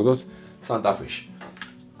დისკო ჩავაგდოთ სანტა-ფეში.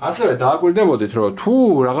 ასევე დააკვირდებოდით რომ თუ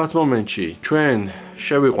რაღაც მომენტში ჩვენ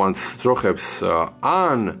შევიყვანთ ძროხებს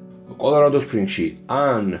ან კოლორადო სპრინგში,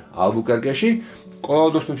 ან ალბუკერკეში,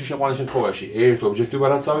 კოლორადო სპრინგში შეყვანის შემთხვევაში ერთ ობიექტივ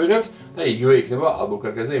ბარათს ავიღებთ და იგივე იქნება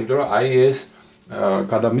ალბუკერკეზე, იმიტომ რომ აი ეს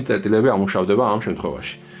გადამის წერტილები ამუშავდება ამ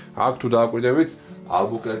შემთხვევაში. აქ თუ დააკვირდებით,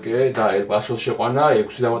 ალბუკერკე და ელ-პასოს შეყვანა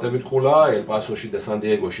 6 დამატებით ქულა, ელ-პასოში და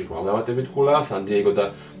სან-დიეგოში 8 დამატებით ქულა, სან-დიეგო და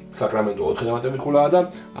საკრამენტო 4 დამატებით ქულა და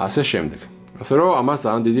ასე შემდეგ. ასე რომ ამას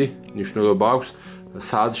ძალიან დიდი მნიშვნელობა აქვს,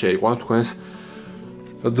 სად შეიყვანთ თქვენს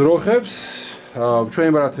ძროხებს.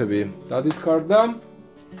 ჩვენი ბარათები დადისკარდა,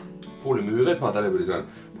 ფული მივიღეთ მატარებელისგან,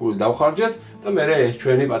 ფული დავხარჯეთ და მე ეს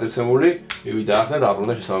ჩვენი პატივცემული მივიდა აქ და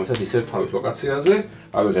დააბრუნდა შესაბამისად ისევ თავის ლოკაციაზე,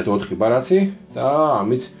 ავიღეთ 4 ბარათი და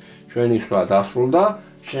ამით ჩვენი სვლა დასრულდა.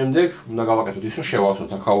 შემდეგ უნდა გავაკეთოთ ის, რომ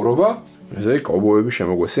შევავსოთ აქაურობა. ესე იგი კოვბოები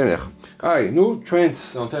შემოგვესიან ახლა. კაი, ნუ ჩვენც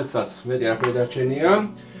თეთრსაც მეტი არაფერი დარჩენია.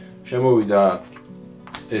 შემოვიდა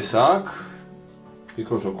ეს აქ.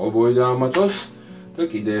 ვფიქრობ, რომ კოვბოი დაამატოს და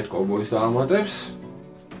კიდე ერთ კოვბოის დაამატებს.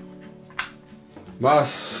 მას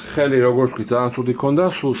ხელი როგორც ვთქვი ძალიან ცუდი ქონდა,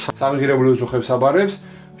 სულ 3 ღირებულების ძროხებს აბარებს.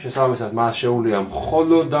 შესაბამისად მას შეუძლია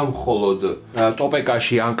მხოლოდ და მხოლოდ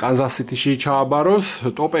ტოპეკაში ან კანზას-სიტიში ჩააბაროს.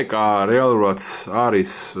 ტოპეკა რეალურად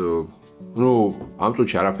არის, ნუ ამ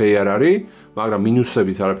წუთში არაფერი არ არის, მაგრამ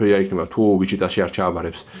მინუსებით არაფერი არ იქნება თუ ვიჩიტაში არ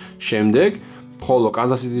ჩააბარებს. შემდეგ ხოლო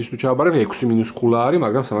კანზას-სიტიში თუ ჩააბარებ 6 მინუს ქულა არის,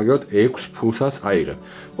 მაგრამ სამაგერად 6 ფულსაც აიღებ.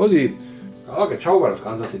 მოდი ჩავაბაროთ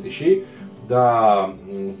კანზას-სიტიში და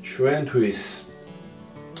ჩვენთვის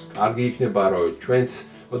კარგი იქნება რომ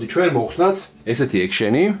მოდი ჩვენ მოვხსნათ ესეთი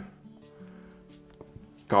ექშენი.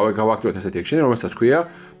 გავაკეთოთ ესეთი ექშენი, რომელსაც ქვია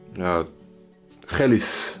ხელის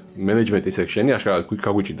მენეჯმენტის ექშენი, აშკარად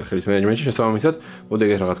გაგვიჭირდა ხელის მენეჯმენტში, შესაბამისად, მოდი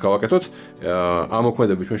ეს რაღაც გავაკეთოთ. ამ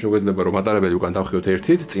მოქმედებით ჩვენ შეგვეძლება რომ მატარებელი უკან დავხიოთ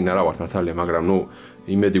ერთით, წინ არა ვართ მართალია, მაგრამ ნუ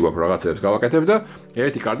იმედი გვაქვს რაღაცებს გავაკეთებ და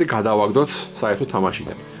ერთი კარტი გადავაგდოთ საერთოდ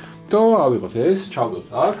თამაშიდან. და ავიღოთ ეს, ჩავდოთ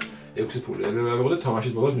აქ 6 ფული, ეგრევე ავიღოთ და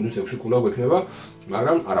თამაშის ბოლოს -6 ქულა გვექნება,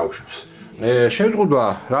 მაგრამ არ აუშავს. შევწყვიტა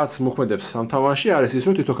რაც მოქმედებს ამ თამაში არის ის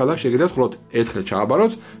რომ თითო ქალაქს შეგიძლიათ მხოლოდ ერთხელ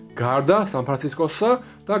ჩააბაროთ გარდა სან-ფრანცისკოსსა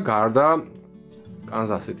და გარდა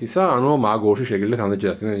კანზას-სიტისა, ანუ მაგ ორში შეგიძლიათ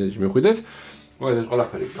ამდენჯერად მივხვიდეთ. მოგეთ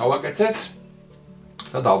ყველაფერი გავაკეთეთ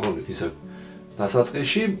და დავბრუნდით ისე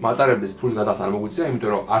დასაწყისში. მატარებლის ფული გადახდა არ მოგვიწია, იმიტომ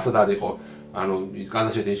რომ არცად არ იყო, ანუ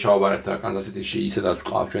კანზას-სიტიში ჩავაბარეთ და კანზას-სიტიში ისედაც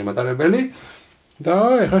ყავს ჩვენი მატარებელი და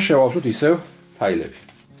ეხლა შევავსოთ ისევ ფაილები.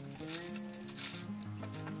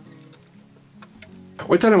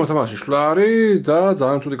 ყვითელი მოთამაშე შლა არის და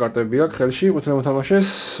ძალიან ცუდი კარტები აქვს ხელში. ყვითელი მოთამაშეს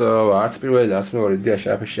არც პირველი და არც მეორე დიაში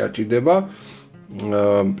აფეში არ ჭირდება.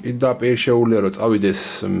 პირდაპირ შეუძლია რომ წავიდეს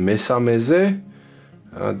მესამეზე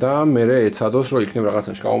და მე ეცადოს რომ იქნებ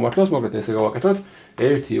რაღაცაში გავუმართლოს, მოკლედ ესე გავაკეთოთ.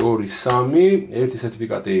 1 2 3 ერთი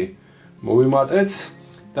სერტიფიკატი მოვიმატეთ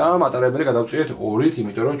და მატარებელი გადავწიეთ 2-ით,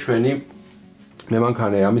 იმიტომ რომ ჩვენი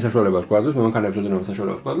მემანქანე ამის საშუალებას გვაძლევს, მემანქანეებს ოდნავ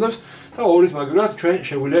საშუალებას გვაძლევს და 2-ის მაგივრად ჩვენ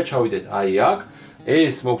შეგვიძლია ჩავიდეთ აი აქ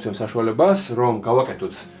ეს მოგცემს საშუალებას, რომ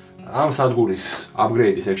გავაკეთოთ ამ სადგურის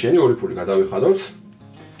upgrade-ის section-ი, ორი ფული გადავიხადოთ.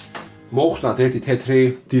 მოვხსნათ ერთი თეთრი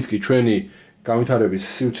დისკი ჩვენი განვითარების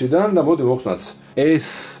სივრციდან და მოდი მოვხსნათ ეს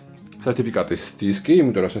სერტიფიკატის დისკი,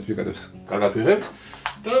 იმიტომ რომ სერტიფიკატებს კარგად ვიღებთ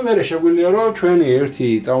და მე შეგვიძლია რომ ჩვენი ერთი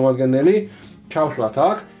წარმომადგენელი ჩავსვათ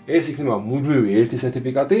აქ, ეს იქნება მუდმივი ერთი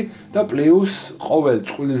სერტიფიკატი და პლუს ყოველ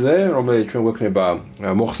წყვილზე, რომელიც ჩვენ გვექნება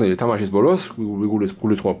მოხსნილი თამაშის ბოლოს,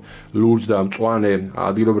 გულისხმობ ლურჯ და მწვანე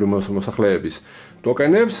ადგილობრივი მოსახლეების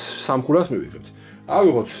ტოკენებს 300-ს მივიღებთ.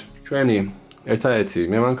 ავიღოთ ჩვენი ერთადერთი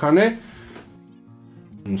მემანქანე,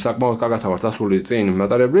 საკმაოდ კარგად ვართ ასული წინ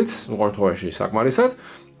მატარებლით, უყურთ ყოველში საკმარისად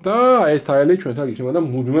და ეს თაილი ჩვენთან იქნება და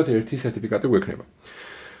მუდმივად ერთი სერტიფიკატი გვექნება.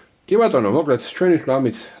 კი ბატონო, მოკლედ ჩვენი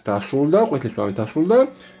სვამით დასრულდა, ყვითლის სვამით დასრულდა.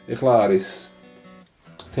 ეხლა არის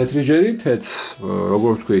თეთრი ჯერი, თეთრ,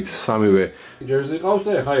 როგორ ვთქვით, სამივე ჯერზე ყავს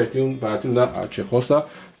და ეხლა ერთი უნდა არჩეხოს და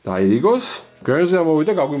დაირიგოს. გერნზი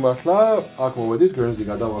ამოვიდა, გაგვიმართლა, აქ მოვედით, გერნზი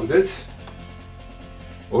გადავაგდეთ.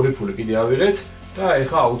 ორი ფული კიდე ავიღეთ და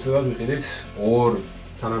ეხლა აუცილებლად ვიყიდით ორ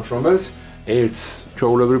თანამშრომელს, ერთს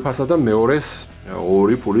ჩვეულებრივ ფასად და მეორეს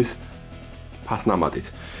ორი ფულის ფასნამატით.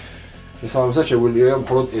 შესაბამისად შეგვიძლია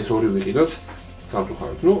მხოლოდ ეს ორი ვიყიდოთ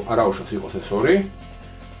სამწუხაროდ. ნუ არა უშავს იყოს ეს ორი.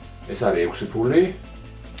 ეს არის 6 ფული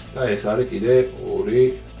და ეს არის კიდე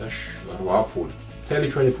 2 და 8 ფული. მთელი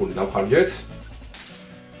ჩვენი ფული დავხარჯეთ.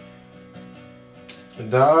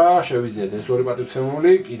 და შევიძლიათ ეს ორი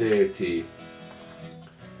პატივცემული, კიდე ერთი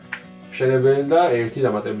მშენებელი და ერთი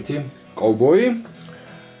დამატებითი cowboy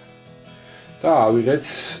და ავიღეთ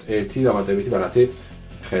ერთი დამატებითი ბარათი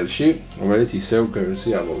ხელში, რომელიც ისევ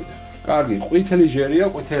გერნზი ამოვიდა. კარგი, ყვითელი ჟერია,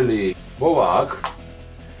 ყვითელი ბოვა აქ.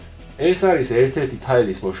 ეს არის ერთ-ერთი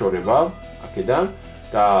თაილის მოშორება აქედან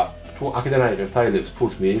და თუ აქედან აიღებთ თაილებს,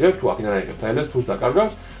 ფულს მიიღებთ, თუ აქედან აიღებთ თაილებს, ფულს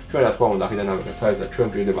დაკარგავთ. ჩვენ რა თქმა უნდა აქედან ავიღებთ თაილს და ჩვენ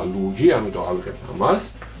გვჭირდება ლურჯი, ამიტომ ავიღებთ ამას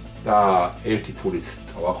და ერთი ფულით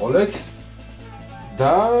წავაყოლეთ.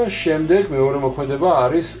 და შემდეგ მეორე მოქმედება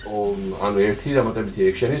არის ანუ ერთი დამატებითი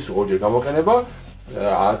action-ის ორჯერ გამოყენება.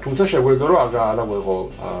 თუმცა შეგვიძლია რომ არა გვეღო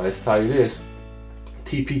ეს თაილი, ეს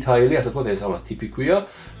TP თაილი, ასე ვთქვათ, ეს ამას TP ქვია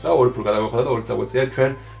და ორი ფული გადავიხადოთ და ორი წაგვეწია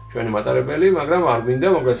ჩვენი მატარებელი, მაგრამ არ გვინდა,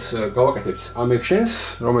 მოკლედ გავაკეთებთ ამ action-ს,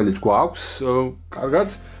 რომელიც გვაქვს კარგად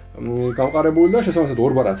გამყარებული და შესაბამისად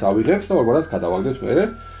ორ ბარათს ავიღებთ და ორ ბარათს გადავაგდებთ მერე.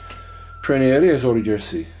 ჩვენიერი ეს ორი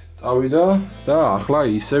ჯერსი წავიდა და ახლა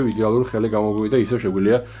ისევ იდეალური ხელი გამოგვივიდა, ისევ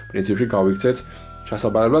შეგვიძლია პრინციპში გავიქცეთ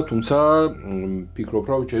ჩასაბარებლად, თუმცა ფიქრობ,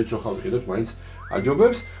 რომ ჯერ ძროხა ვიყიდოთ, მაინც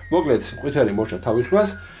აჯობებს. მოკლედ, ყვითელი მოშა თავისვას.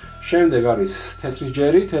 შემდეგ არის თეთრი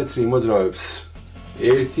ჯერი, თეთრი მოძრავებს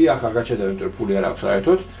ერთი აქ არ გაჩერდება, იმიტომ რომ ფული არ აქვს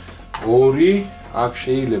საერთოდ. ორი აქ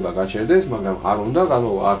შეიძლება გაჩერდეს, მაგრამ არ უნდა,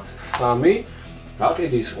 გამოვა აქ 3.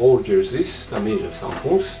 გაყიდის ორ ჯერზის და მიიღებს ამ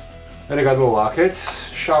ფულს. მერე გადმოვა აქეთ,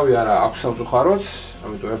 შავი არა აქვს სამწუხაროდ,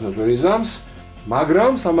 ამიტომ ერთად ვერ იზამს,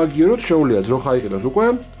 მაგრამ სამაგიეროდ შეუძლია ძროხა იყიდოს უკვე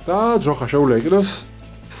და ძროხა შეუძლია იყიდოს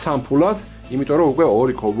სამფულად, იმიტომ რომ უკვე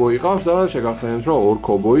ორი cowboy ყავს და შეგახსენებთ, რომ ორ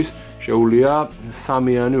cowboy-ს შეუძლია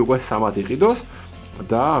სამიანი უკვე სამად იყიდოს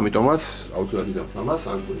და ამიტომაც აუცილებლად იზამს ამას,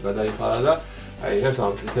 ამ ფული გადაიხადა და აიღებს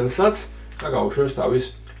ამ წითელსაც და გაუშვებს თავის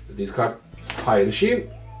discard ფაილში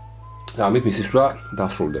და ამით მისი სვლა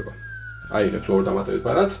დასრულდება. აიღებს ორ დამატებით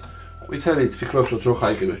ბარათს. ყვითელიც ფიქრობს, რომ ძროხა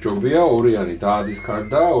იყიდოს ჯობია, ორიანი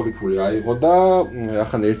დაადისკარდა, ორი ფული აიღო და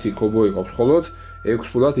ახლა ერთი cowboy ყავს მხოლოდ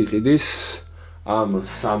 6 ფულად იყიდის ამ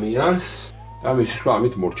სამიანს და მისი სვლა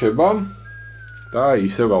ამით მორჩება და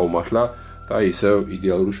ისევ გაუმართლა და ისევ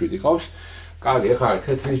იდეალური 7 ყავს. კარგი, ახლა არის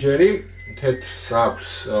თეთრი ჯერი, თეთრს აქვს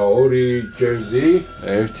ორი ჯერზი,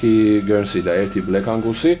 ერთი გერნსი და ერთი black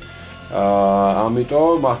angus-ი.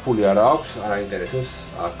 ამიტომ მას ფული არ აქვს, არ აინტერესებს,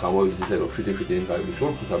 აქ გამოვიდეს ესე რომ 7-7-იან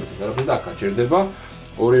გაიგოთ, თუმცა არაფერი და აქ გაჩერდება.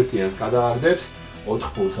 ორ-ერთიანს გადააგდებს,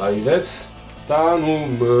 4 ფულს აიღებს და ნუ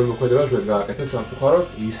მოქმედებას ვერ გააკეთებს სამწუხაროდ,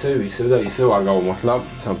 ისევ და ისევ არ გაუმართლა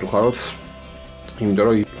სამწუხაროდ, იმიტომ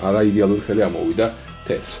რომ არა იდეალური ხელი ამოვიდა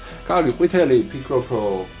თეთრს. კარგი, ყვითელი ფიქრობ,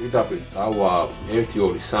 რომ პირდაპირ წავა 1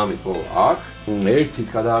 2 3 ხო აქ, ერთით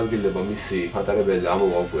გადაადგილდება მისი მატარებელი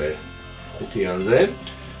ამოვა უკვე 5-იანზე.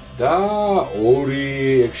 და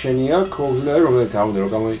ორი action-ი აქვს, რომელიც არ უნდა რომ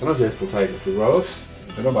გამოიყენოს, ერთ ფულს აიღებს უბრალოდ,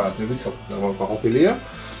 იმიტომ რომ ბარათები გამოყოფილია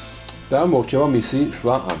და მორჩება მისი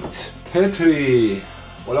სვლა ამით. თეთრი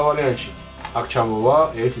ყველა ვარიანტში აქ ჩამოვა,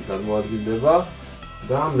 ერთით გადმოადგილდება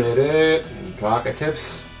და მერე გააკეთებს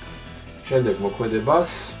შემდეგ მოქმედებას.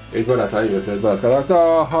 ერთბარათს აიღებს, ერთბარათს გადააკეთებს და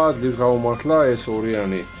აჰა, ძლივს გაუმართლა ეს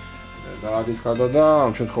ორიანი დაადისკარდა და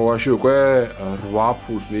ამ შემთხვევაში უკვე 8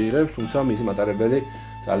 ფულს მიიღებს, თუმცა მისი მატარებელი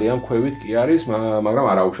ძალიან ქვევით კი არის, მაგრამ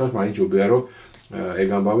არ აუშავს, მაინც ჯობია რომ ეგ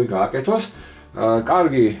ამბავი გააკეთოს.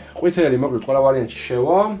 კარგი, ყვითელი მოკლედ ყველა ვარიანტში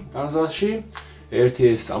შევა განზასში. ერთი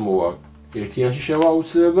ეს წამოვა ერთიანში შევა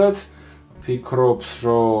აუცილებლად, ფიქრობს,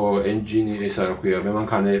 რომ ენჯინი ესა რა ქვია,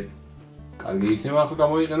 მემანქანე კარგი იქნება ახლა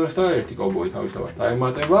გამოიყენოს და ერთი cowboy თავისთავად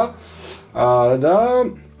დაემატება და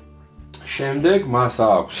შემდეგ მას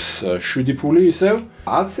აქვს 7 ფული ისევ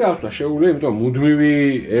 10-ზე ასვლა შეუძლია, იმიტომ მუდმივი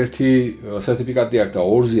ერთი სერტიფიკატი აქვს და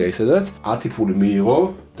 2-ზეა ისედაც 10 ფული მიიღო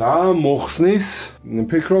და მოხსნის,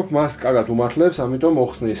 ფიქრობ მას კარგად უმართლებს, ამიტომ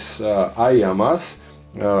მოხსნის აი ამას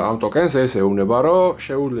ამ ტოკენს ეს ეუბნება, რომ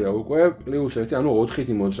შეუძლია უკვე +1, ანუ 4-ით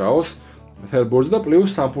იმოძრაოს მთელ ბორცვზე და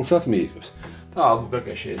 +3 ფულსაც მიიღებს. და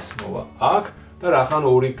ალბუკერკეში ეს მოვა აქ და რახან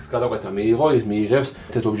 2 გადაკვეთა მიიღო, ის მიიღებს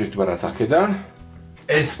ერთ ობიექტივად რაც აქედან.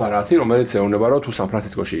 ეს ბარათი, რომელიც ეუბნება, რომ თუ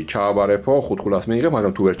სან-ფრანცისკოში ჩააბარებო, 5 ქულას მიიღებ,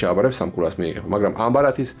 მაგრამ თუ ვერ ჩააბარებ, 3 ქულას მიიღებ. მაგრამ ამ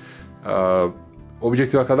ბარათის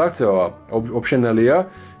ობიექტივად გადაქცევა ოპშნალია.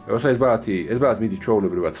 როცა ეს ბარათი მიდის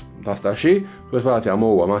ჩვეულებრივად დასტაში, თუ ეს ბარათი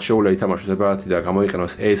ამოუვა, მას შეუძლია ითამაშოს ეს ბარათი და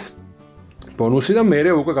გამოიყენოს ეს ბონუსი და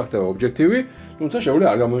მერე უკვე გახდება ობიექტივი, თუმცა შეუძლია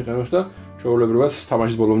არ გამოიყენოს და ჩვეულებრივად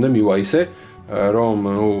თამაშის ბოლომდე მივა ისე რომ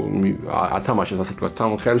ათამაშოს ასე თქვა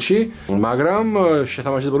თან ხელში, მაგრამ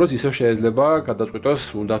შეთამაშის ბოლოს ისევ შეიძლება გადაწყვიტოს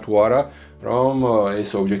უნდა თუ არა რომ ეს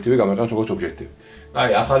ობიექტივი გამოიყენოს როგორც ობიექტივი. აი,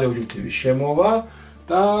 ახალი ობიექტივი შემოვა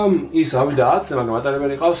და ის ავიდა 10-ზე, მაგრამ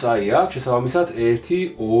მატარებელი ყავს აი აქ, შესაბამისად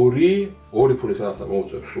 1, 2 ფული სადღაც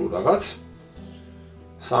მოუწევს სულ რაღაც.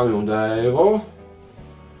 3 უნდა ეღო.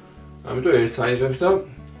 ამიტომ 1 აიღებს და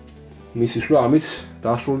მისი სვლა ამით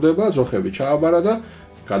დასრულდება, ძროხები ჩააბარა და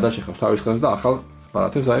გადაშეხავს თავის ხელს და ახალ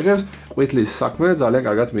ბარათებს აიღებს. ყვითლის საქმე ძალიან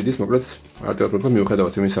კარგად მიდის, მოკლედ არტივად ვთქვი,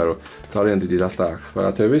 მიუხედავად იმისა, რომ ძალიან დიდი დასტა აქვს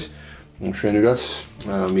ბარათების, მშვენივრად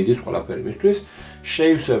მიდის ყველაფერი მისთვის.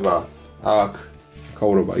 შეივსება აქ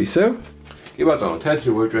ქაურობა ისევ. კი ბატონო, თეთრი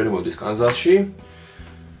ვეჭველი მოდის კანზასში.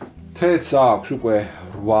 თეთრს აქვს უკვე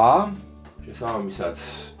 8. შესაბამისად,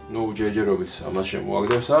 ნუ ჯერჯერობით ამას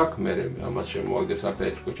შემოაგდებს აქ, მე ამას შემოაგდებს აქ და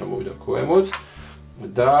ეს უკვე ჩამოვიდა ქვემოთ.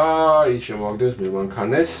 და ის შემოაგდებს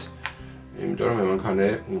მემანქანეს, იმიტომ რომ მემანქანე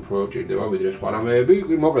უფრო ჭირდება ვიდრე სხვა რამეები.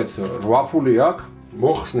 მოკლედ 8 ფული აქვს,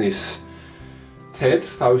 მოხსნის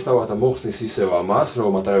თეთრს თავისთავად და მოხსნის ისევ ამას,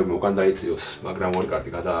 რომ მატარებელმა უკან დაიწიოს, მაგრამ ორი კარტი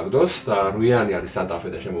გადააგდოს და 8-იანი არის სანტა-ფე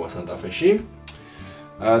და შემოვა სანტა-ფეში.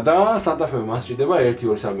 და სანტა-ფემ მას ჭირდება 1,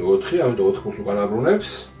 2, 3, 4, ამიტომ 4 ფულს უკან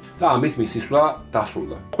აბრუნებს. და ამით მისი სვლა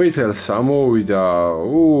დასრულდა. ყვითელს ამოვიდა,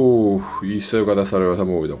 ისევ გადასარევად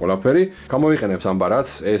ამოვიდა ყველაფერი. გამოიყენებს ამ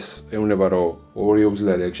ბარათს, ეს ეუბნება, რომ 2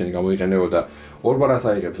 auxiliary action-ი გამოიყენებოდა, 2 ბარათს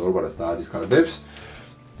აიღებს, 2 ბარათს დაადისკარდებს.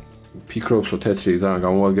 ფიქრობს, რომ თეთრი ძალიან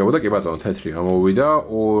გამოაგდებოდა, კი ბატონო, თეთრი გამოვიდა,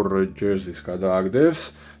 2 jersey-ს გადააგდებს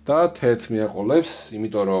და თეთრს მიაყოლებს,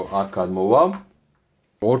 იმიტომ რომ აქ გადმოვა.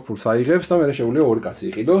 2 ფულს აიღებს და მერე შეუძლია 2 კაცი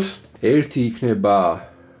იყიდოს. 1 იქნება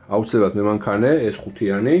აუცილებლად მემანქანე, ეს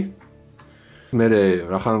 5-იანი. მერე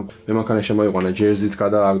რახან მემანქანე შემოიყვანა, ჯერზიც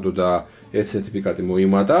გადააგდო და ერთ სერტიფიკატი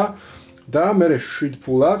მოიმატა და მერე 7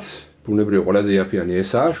 ფულად, ბუნებრივი ყველაზე იაფიანი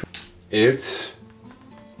ესაა, 1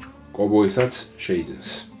 cowboy-საც შეიძენს.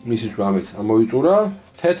 მისი სვლა ამით ამოიწურა.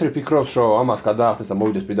 თეთრი ფიქრობს, რომ ამას გადაახდეს და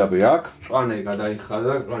მოვიდეს პირდაპირ აქ. მწვანე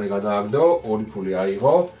გადაიხადა, მწვანე გადააგდო, 2 ფული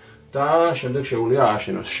აიღო და შემდეგ შეუძლია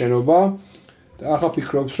ააშენოს შენობა. და ახლა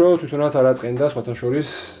ფიქრობს, რომ თვითონაც არ აწყენდა სხვათა შორის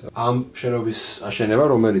ამ შენობის აშენება,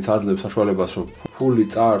 რომელიც აძლევს საშუალებას, რომ ფული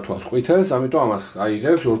წაართვას ყვითელს, ამიტომ ამას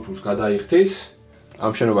აიღებს, 2 ფულს გადაიხდის.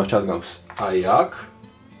 ამ შენობას ჩადგამს აი აქ.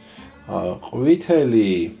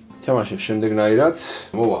 ყვითელი თამაშებს შემდეგნაირად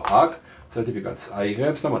მოვა აქ, სერტიფიკატს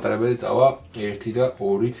აიღებს და მატარებელი წავა 1 და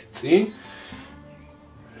 2-ით წინ.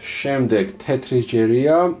 შემდეგ თეთრის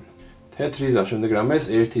ჯერია. თეთრის და შემდეგ რამეს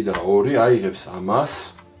 1 და 2 აიღებს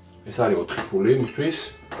ამას. ეს არის 4 ფული მისთვის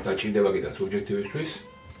და ჭირდება კიდაც ობიექტივისთვის.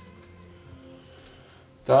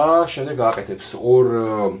 და შემდეგ გააკეთებს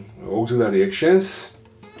 2 auxiliary actions.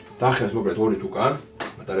 დაახერხებს მოკლედ 2 უკან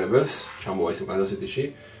მატარებელს, ჩამოვა ის კანზას-სიტიში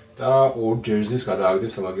და 2 jersey-ს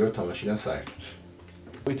გადააგდებს სამაგიეროდ თამაშიდან საერთოდ.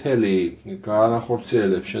 ყვითელი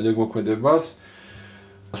განახორციელებს შემდეგმოქმედებას.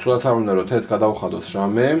 სულაც არ უნდა რომ თეთრ გადაუხადოს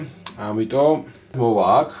რამე, ამიტომ მოვა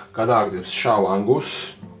აქ, გადააგდებს შავ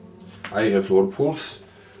ანგუსს, აიღებს 2 ფულს.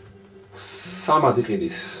 3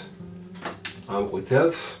 იყიდის ამ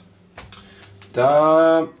ყვითელს და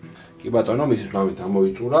კი ბატონო, მისი სვამით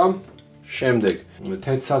ამოიწურა. შემდეგ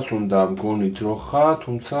თეთრსაც უნდა მგონი ძროხა,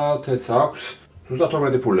 თუმცა თეთრს აქვს ზუსტად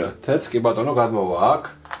 12 ფული. თეთრს კი ბატონო გადმოვა აქ,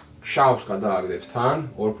 შავს გადააგდებს თან,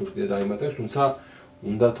 2 ფულს კიდე დაიმატებს, თუმცა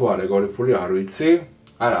უნდა თუ არა 2 ფული არ ვიცი.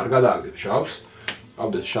 არა, არ გადააგდებს შავს.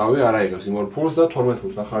 ავდეს შავი, არ აიღებს იმ 2 ფულს და 12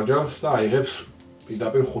 ფულს დახარჯავს და აიღებს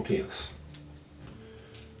პირდაპირ 5-იანს.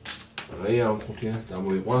 აი ამ 5-იანს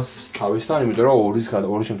წამოიყვანს თავისთან, იმიტომ რომ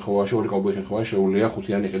 2 შემთხვევაში, 2 cowboy შემთხვევაში შეუძლია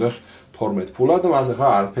 5-იანი იყიდოს 12 ფულად და მას ახლა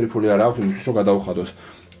არაფერი ფული არ აქვს იმისთვის, რომ გადაუხადოს.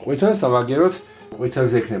 ყვითელს სამაგიეროდ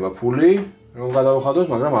ყვითელზე იქნება ფული, რომ გადავხადოს,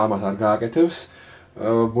 მაგრამ ამას არ გააკეთებს.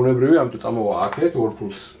 ბუნებრივი, ამიტომ წამოვა აქეთ 2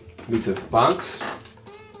 ფულს მიცემთ ბანკს.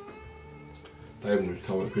 დაებნით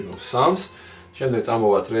თავი ფინოს 3-ს. შემდეგ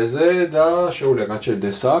წამოვა წრეზე და შეუძლია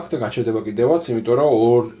გაჩერდეს აქ და გაჩერდება კიდევაც, იმიტომ რომ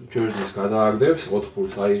 2 ჯერზის გადააგდებს, 4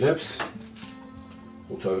 ფულს აიღებს.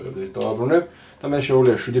 5 აიღებს ერთ დავაბრუნებ და მე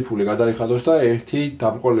შეუძლია 7 ფული გადაიხადოს და ერთი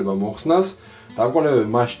დაბრკოლება მოხსნას. დაბრკოლებები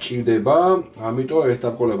მას ჭირდება, ამიტომ ერთ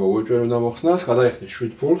დაბრკოლება უეჭველი უნდა მოხსნას, გადაიხდეთ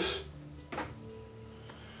 7 ფულს.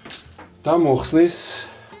 და მოხსნის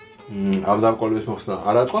ამ დაბრკოლების მოხსნა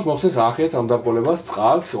არ აწყობს, მოხსნის ახეთ ამ დაბრკოლებას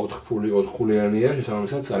წყალს 4 ფული 4 ფულიანია,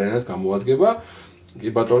 შესაბამისად ძალიანაც გამოადგება. კი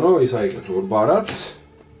ბატონო, ის აიღეთ 2 ბარათს.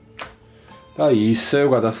 და ისევ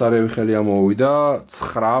გადასარევი ხელი ამოვიდა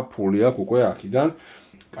 9 ფული აქვს უკვე აქედან.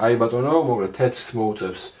 აი ბატონო, მოკლედ თეთრს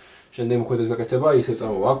მოუწევს. შემდეგ მოქმეdes გაკეთება, ისევ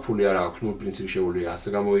წამოვა აქ ფული არ აქვს, ნუ პრინციპი შეუძლია ასე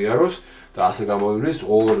გამოიაროს და ასე გამოივლის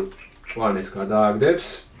 2 წვანეს გადააგდებს.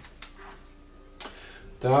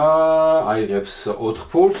 და აიღებს 4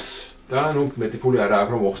 ფულს და ნუ მეტი ფული არ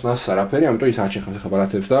აქვს რომ მოხსნას არაფერი, ამიტომ ის არ შეხავს ახლა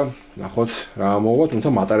ბარათებს და ნახოთ რა ამოვა, თუმცა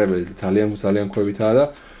მატარებელი ძალიან ქვევითაა და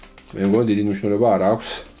მე მგონი დიდი მნიშვნელობა არ აქვს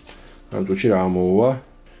ამ წუთში რა ამოვა.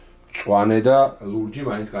 წვანე და ლურჯი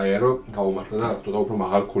მაინც კაია რომ გავუმართლა და ცოტა უფრო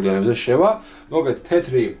მაღალ ქულიანებზე შევა. მოგეთ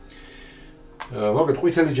თეთრი მოგეთ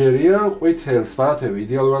ყვითელი ჯერია, ყვითელს ბარათები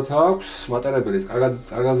იდეალურად აქვს, მატარებელიც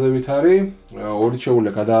კარგადზევით არის, 2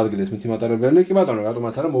 შეუძლია გადაადგილდეს მითი მატარებელი. კი ბატონო,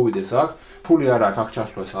 რატომაც არა მოვიდეს აქ. ფული არ აქვს, აქ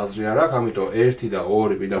ჩასვლას აზრი არ აქვს, ამიტომ 1 და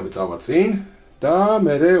 2 პირდაპირ წავა წინ და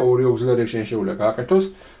მერე 2 auxiliary action შეუძლია გააკეთოს.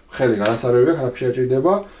 ხელი გადასარევია, არაფერი არ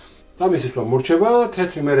ჭირდება. და მისის თქმა მორჩება,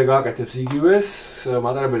 თეთრი მერე გააკეთებს იგივეს,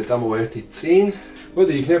 მატარებელი წამოვა 1 წინ.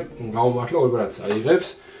 მოდი იქნებ გავუმართლა 2 ბარათს აიღებს.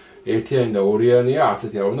 1-იანი და 2-იანია, არც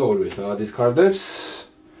ერთი არ უნდა 2-ს გადადისკარდებს.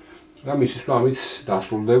 და მისის თქმა ამით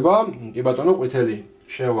დასრულდება. კი ბატონო, ყვითელი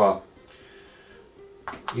შევა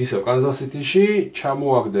ისევ კანზას-სიტიში,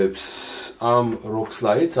 ჩამოაგდებს ამ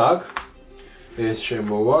როქსლაიდს აქ. ეს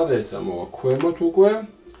შემოვა და ეს ამოვა ქვემოთ უკვე.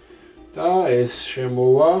 და ეს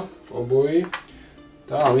შემოვა cowboy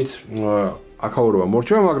და ამით აკაურობა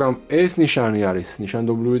მორჩება, მაგრამ ეს ნიშანი არის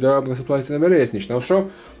ნიშანდობლივი და გასათვალისწინებელი, ეს ნიშნავს, რომ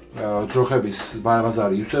ძროხების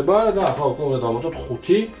ბაზარი ივსება და ახლა უკვე უნდა დავამატოთ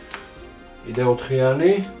 5, კიდე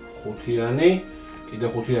 4-იანი, 5-იანი, კიდე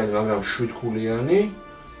 5-იანი, მაგრამ 7 ქულიანი,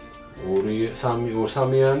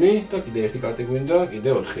 2-3-იანი და კიდე ერთი კარტი გვინდა, კიდე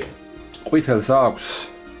 4-იანი. ყვითელს აქვს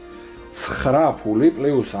 9 ფული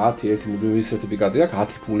პლუს 10 ერთი მუდმივი სერტიფიკატი აქვს,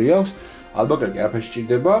 10 ფული აქვს. ალბაკერკი არაფერს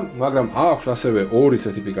ჭირდება, მაგრამ აქვს ასევე 2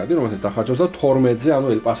 სერტიფიკატი, რომელსაც დახარჯავს და 12-ზე, ანუ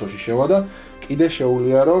ელ-პასოში შევა და კიდე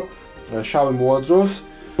შეუძლია რომ შავი მოაძროს,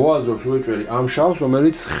 მოაძრობს უეჭველი ამ შავს,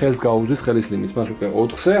 რომელიც ხელს გაუძვის ხელის ლიმიტს. მას უკვე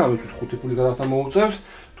 4-ზე, ამისთვის 5 ფული გადახდა მოუწევს,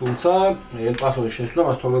 თუმცა ელ-პასოში შესვლა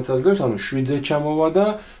მას 12-ს აძლევს, ანუ 7-ზე ჩამოვა და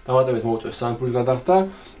დამატებით მოუწევს 3 ფული გადახდა,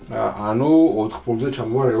 ანუ 4 ფულზე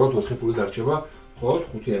ჩამოვა, რეალურად 4 ფული დარჩება, ხო,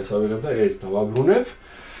 5-იანს ავიღებ და ერთს დავაბრუნებ.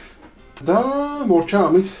 და მორჩა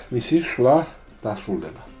ამით მისი სვლა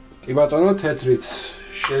დასრულდება. კი ბატონო, თეთრიც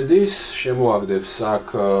შედის, შემოაგდებს აქ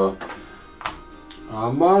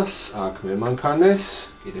ამას, აქ მემანქანეს,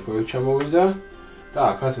 კიდე ქვევით ჩამოვიდა და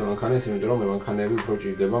აქაც მემანქანეს, იმიტომ რომ მემანქანეები უფრო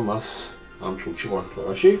ჭირდება მას ამ წუთში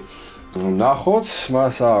ყოველდღიურობაში. ნახოთ,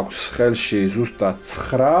 მას აქვს ხელში ზუსტად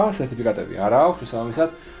 9 სერტიფიკატები არ აქვს, შესაბამისად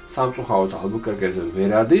სამწუხაროდ ალბუკერკეზე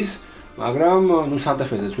ვერ ადის. მაგრამ ნუ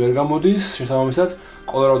სანტა-ფეზეც ვერ გამოდის, შესაბამისად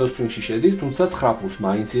კოლორადო სპრინგსში შედის, თუმცა 9 ფულს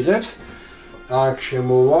მაინც იღებს. აქ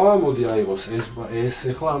შემოვა, მოდი აიღოს ეს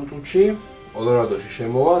ახლა ამ წუთში. კოლორადოში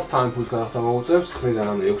შემოვა, 3 ფულს გადახდა მოუწევს, 9-დან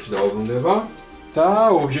ანუ 6-ში დაუბრუნდება და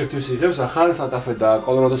ობიექტივს იღებს, ახლა სანტა-ფე და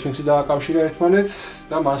კოლორადო სპრინგსი დააკავშირა ერთმანეთს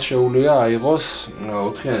და მას შეუძლია აიღოს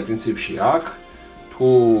 4-იანი პრინციპში აქ. თუ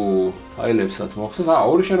ფაილებსაც მოხსნას,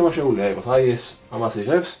 2 შენობა შეუძლია აიღოს, აი ეს ამას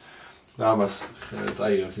იღებს. და ამას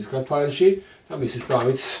წაიღებს ის ფაილში და მისი თქმა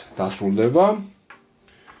ამით დასრულდება.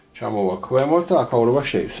 ჩამოვა ქვემოთ და აკაურობა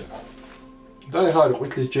შეივსება. და ეხლა არის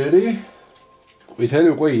ყვითლის ჯერი. ყვითელი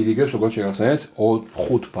უკვე ირიგებს, როგორც შეგახსენეთ,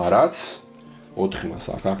 5 ბარათს, 4 მას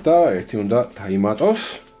აქ და 1 უნდა დაიმატოს.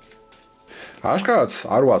 აშკარად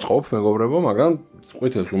არ ვაწყობ, მეგობრებო, მაგრამ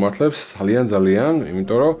ყვითელს უმართლებს ძალიან,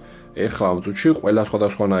 იმიტომ რომ ეხლა ამ წუთში ყველა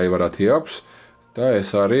სხვადასხვანაირი ბარათი აქვს. და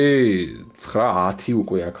ეს არის 9-10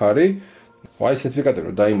 უკვე აქ არის. აი სერტიფიკატი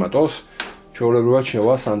რომ დაიმატოს, ჩვეულებრივად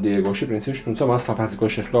შევა სან-დიეგოში პრინციპში, თუმცა მას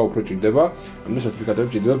საფრანგეთში შესვლა უფრო ჭირდება, ამიტომ სერტიფიკატები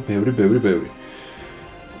ჭირდება ბევრი.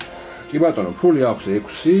 კი ბატონო, ფული აქვს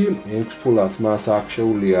 6 ფულად მას აქ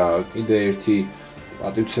შეუძლია კიდე ერთი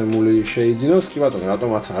პატივცემული შეიძინოს. კი ბატონო,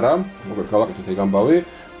 რატომაც არა, მოკლედ გავაკეთოთ ეგ ამბავი,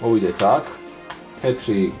 მოვიდეთ აქ,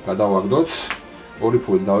 თეთრი გადავაგდოთ, 2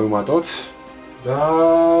 ფული დავიმატოთ. და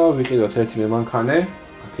ვიყიდოთ ერთი მემანქანე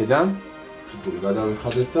აქედან ფული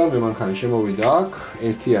გადავიხადეთ და მემანქანე შემოვიდა აქ,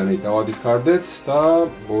 ერთიანი დავადისკარდეთ და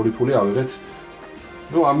ორი ფული ავიღეთ.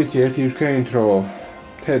 ამით ერთი ვქენით, რომ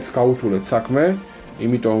თეთრს გავუთულეთ საქმე,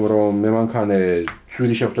 იმიტომ რომ მემანქანე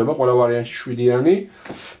ძვირი შეხვდება ყველა ვარიანტში 7-იანი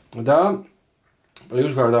და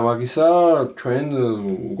პლუს გარდა მაგისა ჩვენ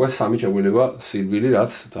უკვე 3 შეგვიძლია სირბილი,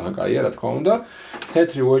 რაც ძალიან კაია, რა თქმა უნდა.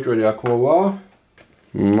 თეთრი უეჭველი აქ მოვა.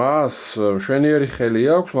 მას მშვენიერი ხელი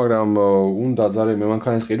აქვს, მაგრამ უნდა ძალიან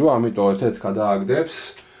მემანქანის ყიდვა, ამიტომ თეთრს გადააგდებს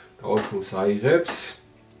და ორ ფულს აიღებს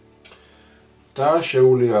და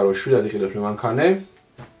შეუძლია რომ 7-ად იყიდოს მემანქანე.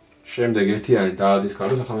 შემდეგ ერთიანი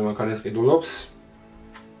დაადისკარდოს, ახლა მემანქანეს ყიდულობს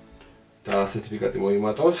და სერტიფიკატი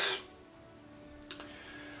მოიმატოს.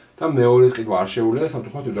 და მეორე ყიდვა არ შეუძლია,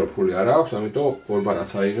 სამწუხაროდ იმიტომ რომ ფული არ აქვს, ამიტომ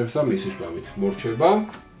ორბარაც აიღებს და მისის თვამით მორჩება.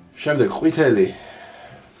 შემდეგ ყვითელი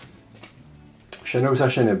შენობის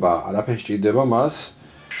აშენება არაფერს სჭირდება მას.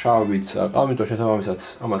 შავიც აყავ, ამიტომ შესაბამისად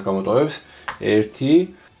ამას გამოტოვებს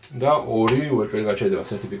 1 და 2 უეჭველი გაჩერდება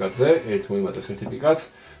სერტიფიკატზე, 1 მოიმატებს სერტიფიკატს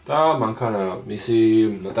და მანქანა მისი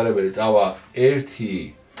მატარებელი წავა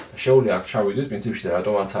 1 შეუძლია აქ ჩავიდეს, პრინციპში და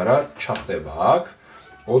რატომაც არა ჩახდება აქ.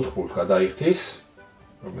 4 ფულს გადაიხდის,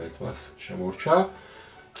 რომელიც მას შემორჩა.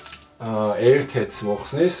 ერთ-ერთს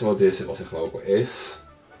მოხსნის, მოდი ეს იყოს ახლა უკვე ეს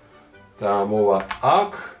და მოვა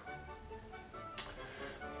აქ.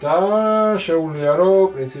 და შეუძლია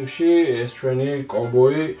რომ პრინციპში ეს ჩვენი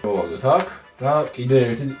cowboy მოვავდეთ აქ და კიდე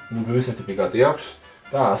ერთი მუდმივი სერტიფიკატი აქვს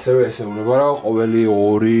და ასევე ესეუნება რომ ყოველი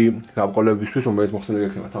 2 დაბრკოლებისთვის, რომელიც მოხსნილი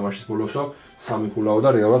იქნება თამაშის ბოლოსო, 3 ფულაო და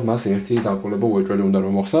რეალურად მას 1 დაბრკოლებო უეჭველი უნდა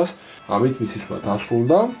რომ მოხსნას. ამით მისის თვა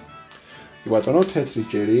დასრულდა. ბატონო, თეთრი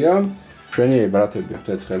ჭერია. მშვენიერი ბარათები აქვს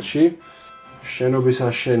თეთრ ხელში. შენობის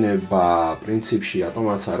აშენება პრინციპში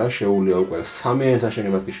ატომაც არა, შეუძლია უკვე 3-იანის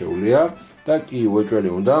აშენებაც კი შეუძლია. და კი უეჭველი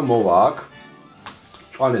უნდა მოვა აქ.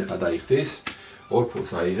 წვანეს გადაიხდის, 2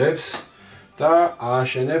 ფულს აიღებს და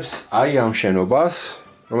ააშენებს აი ამ შენობას,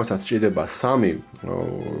 რომელსაც სჭირდება 3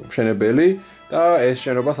 მშენებელი და ეს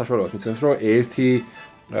შენობა საშუალებას მიცემს, რომ 1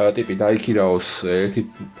 ტიპი დაიქირაოს 1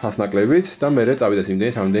 ფასნაკლებით და მერე წავიდეს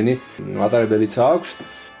იმდენი, რამდენი მატარებელიც აქვს.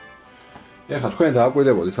 ეხლა თქვენ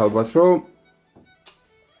დააკვირდებოდით ალბათ, რომ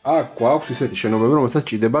აქ გვაქვს ისეთი შენობები, რომელსაც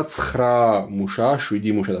სჭირდება 9 მუშა, 7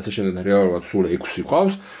 მუშა და ასე შემდეგ და რეალურად სულ 6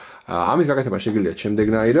 ყავს. ამის გაკეთება შეგიძლიათ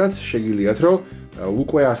შემდეგნაირად, შეგიძლიათ რომ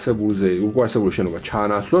უკვე არსებული შენობა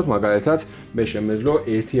ჩაანაცვლოთ, მაგალითად მე შემეძლო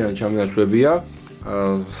 1-იანი ჩამონაცვლებია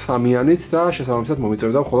 3-იანით და შესაბამისად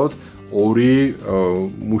მომიწევდა მხოლოდ 2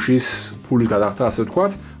 მუშის ფულის გადახდა, ასე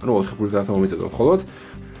ვთქვათ, ანუ 4 ფულის გადახდა მომიწევდა მხოლოდ,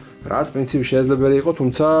 რაც პრინციპში შესაძლებელი იყო,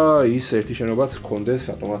 თუმცა ის ერთი შენობაც ჰქონდეს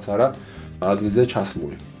ატომაც არა ადგილზე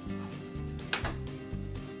ჩასმული.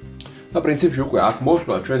 და პრინციპში უკვე აქ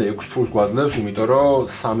მოსვლა ჩვენ 6 ფულს გვაძლევს, იმიტომ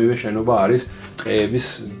რომ 3-ვე შენობა არის ტყეების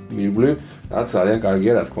მირგვლივ, რაც ძალიან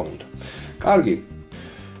კარგია, რა თქმა უნდა. კარგი.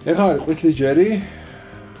 ეხლა არის ყვითელი ჯერი.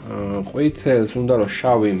 ყვითელს უნდა რომ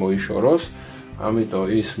შავი მოიშოროს, ამიტომ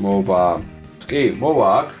ის მოვა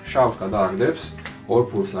აქ, შავს გადააგდებს, 2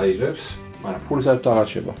 ფულს აიღებს, მაგრამ ფული საერთოდ აღარ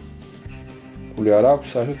შეება. ფული არ აქვს,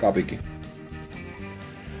 საერთოდ კაპიკი.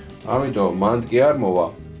 ამიტომ მანდ კი არ მოვა.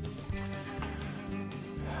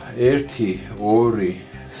 1, 2,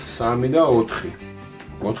 3 და 4.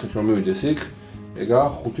 4-ით რომ მივიდეს იქ, ეგა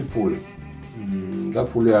 5 ფული. და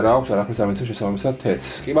ფული არ აქვს, არაფერს არ მიცემს შესაბამისად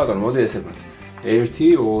თეთრს. კი ბატონო, მოდი ესებათ. 1,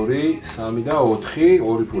 2, 3 და 4,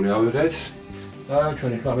 2 ფული ავიღეთ და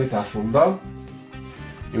ჩვენი ხმები დასრულდა.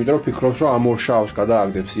 იმიტომ რომ ფიქრობთ, რომ ამ ორ შავს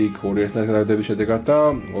გადააგდებს იქ 2 ერთად გადაგდების შედეგად და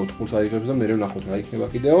 4 ფულს აიღებს და მერე ვნახოთ რა იქნება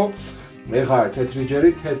კიდეო. ეხლა თეთრი ჯერი,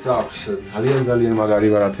 თეთრს აქვს ძალიან მაგარი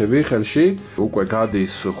ბარათები ხელში. უკვე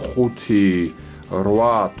გადის 5,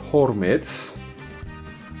 8, 12-ს.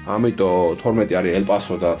 ამიტომ 12 არის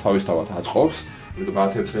ელპასო და თავისთავად აწყობს. ამიტომ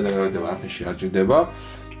ბარათებს ხელიდან გადაგდება, არაფერში არ ჭირდება.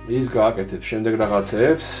 ის გააკეთებს შემდეგ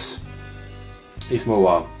რაღაცეებს. ის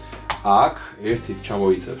მოვა აქ, 1-ით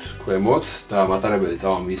ჩამოიწევს ქვემოთ და მატარებელი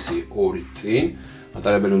წავა მისი 2 წინ.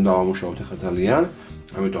 მატარებელი უნდა ამუშაოთ ახლა ძალიან.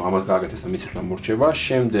 ამიტომ ამას გააკეთებს და მის თვლა მორჩება.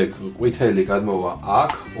 შემდეგ ყვითელი გადმოვა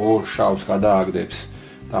აქ, 2 შავს გადააგდებს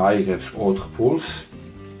და აიღებს 4 ფულს.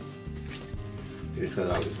 ერთ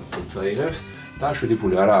გადააგდებს და 5 აიღებს და 7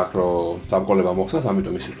 ფული არა აქვს რომ დაბრკოლება მოხსნას,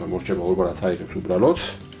 ამიტომ მის თვლა მორჩება, ორბარაც აიღებს უბრალოდ.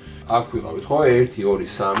 აქ ვიყავით ხო, 1, 2,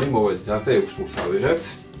 3, მოვედით აქ და 6 ფულს ავიღებთ.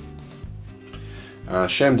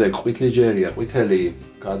 შემდეგ ყვითელი ჯერია, ყვითელი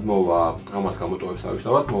გადმოვა, ამას გამოტოვებს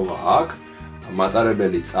თავისთავად, მოვა აქ.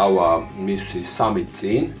 მატარებელი წავა მისთვის 3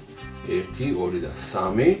 წინ, 1, 2 და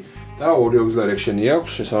 3 და 2 auxiliary-ი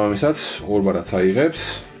აქვს, შესაბამისად ორბარაც აიღებს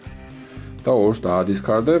და 2-ს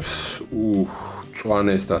დაადისკარდებს,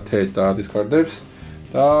 წვანეს და თეთრს დაადისკარდებს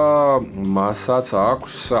და მასაც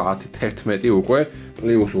აქვს 10-11 უკვე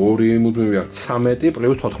პლუს 2 მუდმივი აქვს 13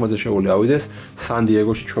 პლუს 14-ზე შეუძლია ავიდეს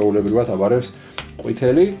სან-დიეგოში ჩვეულებრივად აბარებს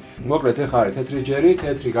ყვითელი. მოკლედ ეხლა არის თეთრი ჯერი,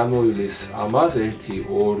 თეთრი განმოვილის ამას 1,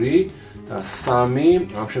 2 და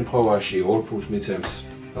 3 ამ შემთხვევაში 2 ფულს მიცემს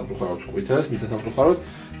სამწუხაროდ ყვითელს, მისცა სამწუხაროდ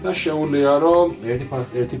და შეუძლია რომ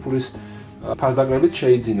ერთი ფულის ფასდაკლებით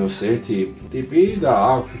შეიძინოს ერთი ტიპი და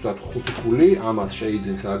აქვს ზუსტად 5 ფული, ამას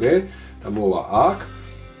შეიძინს აგერ და მოვა აქ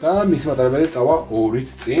და მის მატარებელი წავა 2-ით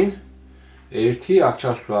წინ. 1 აქ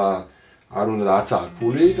ჩასვლა არ უნდა და არც აქვს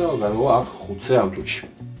ფული და გამოვა აქ 5-ზე ამ წუთში.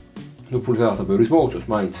 ნუ ფული რაღაცა ბევრის მოუწევს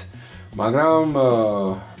მაინც, მაგრამ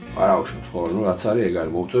არ აუშავს ხოლმე, ნუ რაც არის ეგ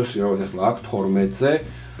არის მოუწევს, როგორც ახლა აქ 12-ზე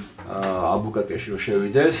აბუკაკეში რო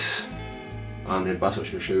შევიდეს, ან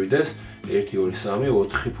პასოში რო შევიდეს 1, 2, 3,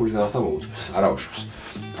 4 ფული რაღაცა მოუწევს, არ აუშავს.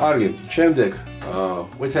 კარგი, შემდეგ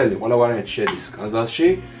ყვითელი ყველა ვარიანტი შედის კანზასში,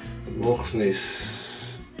 მოხსნის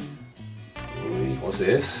იყოს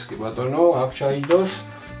ეს, კი ბატონო, აქ ჩაიდოს.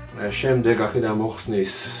 შემდეგ აქედან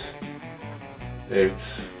მოხსნის ერთ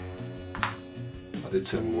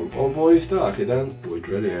ადეცემულ cowboys და აქედან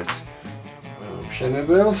უეჭველი ერთ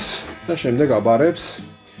მშენებელს და შემდეგ აბარებს.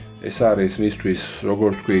 ეს არის მისთვის,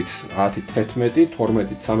 როგორც ვთქვით, 10, 11,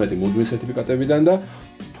 12, 13 მუდმივი სერტიფიკატებიდან და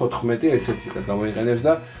 14 ერთ სერტიფიკატს გამოიყენებს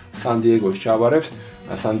და სან-დიეგოში ჩაბარებს.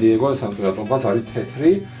 სან-დიეგო სამწუხაროდ არის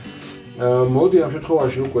თეთრი. მოდი ამ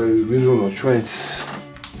შემთხვევაში უკვე ვიზრუნოთ ჩვენს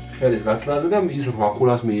ხელის გასვლაზე და ის 8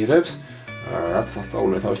 ფულას მიიღებს, რაც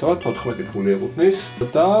სასწაულია თავისთავად 14 ფული ეკუთვნის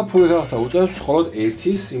და ფული რაღაცა უწევს მხოლოდ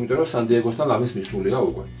 1-ის, იმიტომ რომ სან-დიეგოსთან ამის მისულია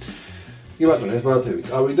უკვე. კი ბატონო, ეს ბარათები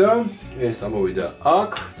წავიდა, ეს წამოვიდა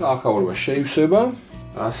აქ და ახალობა შეივსება.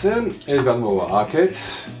 ასე, ეს გადმოვა აქეთ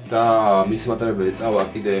და მის მატარებელი წავა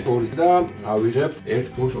კიდე 2 და ავიღებთ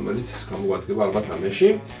 1 ფულს, რომელიც გამოგვადგება ალბათ რამეში.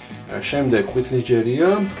 შემდეგ ყვითლის ჯერია,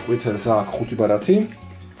 ყვითელს აქვს 5 ბარათი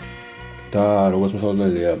და როგორც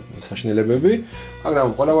მოსავალია საშინელებები,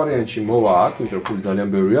 მაგრამ ყველა ვარიანტში მოვა აქ, იმიტომ რომ ფული ძალიან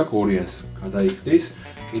ბევრი აქვს, ორიანს გადაიხდის,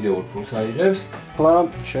 კიდე 2 ფულს აიღებს. ახლა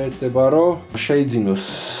შეეცდება რომ შეიძინოს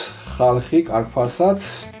ხალხი კარგფასაც.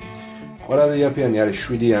 ყველაზე იაფიანი არის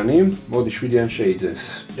 7-იანი, მოდი 7-იანი შეიძენს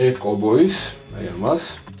 1 cowboys, აი ამას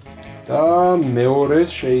და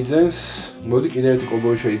მეორეს შეიძენს, მოდი კიდე 1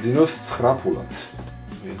 cowboy შეიძინოს 9 ფულად.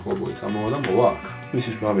 cowboy წამოვა და მოვა აქ.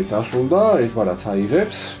 მისის მამით დასრულდა, ერთ ბარათს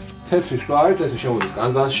აიღებს. თეთრი სვლა არის, ეს შემოდის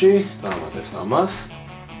კანზასში, დაამატებს ამას.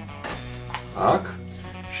 აქ.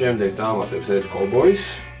 შემდეგ დაამატებს 1 cowboys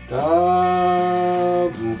და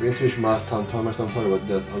პრინციპში მასთან თამაშთამთავრება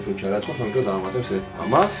და ანტუჩა რაწყობს, ამიტომ დაამატებს 1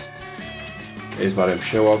 ამას. ეს ბარემ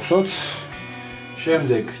შევავსოთ.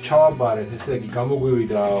 შემდეგ ჩავაბარეთ, ესე იგი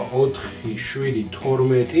გამოგვივიდა 4, 7,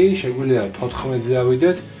 12, შეგვიძლია 14-ზე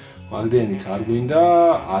ავიდეთ. მაგდენიც არ გვინდა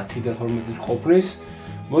 10 და 12-ის ყოფნის.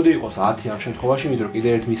 მოდი იყოს 10 ამ შემთხვევაში, იმიტომ რომ კიდე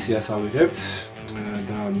ერთ მისიას ავიღებთ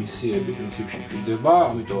და მისიები პრინციპში ჭირდება,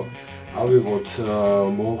 ამიტომ ავიღოთ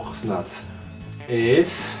მოხსნათ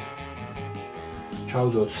ეს.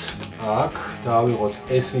 ჩავდოთ აქ და ავიღოთ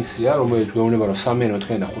ეს მისია, რომელიც გვეუბნება რომ 3-იანი,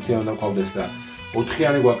 4-იანი და 5-იანი უნდა გვყავდეს და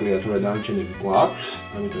 4-იანი გვაკლია, თორე დანარჩენები გვაქვს,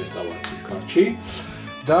 ამიტომ ეს წავართ ის კარტში.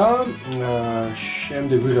 და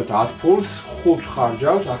შემდეგ ვიღებთ 10 ფულს, 5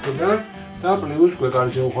 ხარჯავთ აქედან და პლუს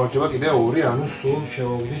გვექარჯება კიდე 2, ანუ სულ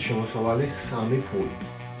შემოვიდეს შემოსავალი 3 ფული.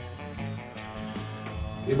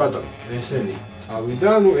 კი ბატონო, ესენი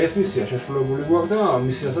წავიდა, ნუ ეს მისია შესრულებული გვაქვს და ამ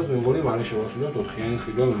მისიასაც მე მგონი მალე შევასრულებთ 4-იანის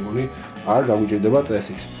ყიდვა, მე მგონი არ გაგვიჭირდება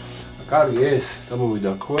წესით. კარგი, ეს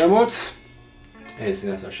წამოვიდა ქვემოთ. ეს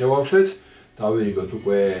რასაც შევავსეთ, დავირიგოთ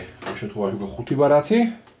უკვე ამ შემთხვევაში უკვე 5 ბარათი.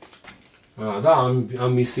 და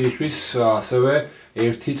ამ მისიისთვის ასევე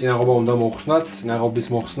ერთი წინაღობა უნდა მოხსნათ, წინაღობის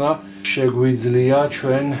მოხსნა შეგვიძლია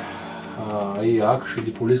ჩვენ აი აქ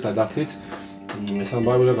 7 ფულის გადახდით. ეს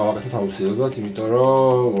ამბავი და გავაკეთოთ აუცილებლად, იმიტომ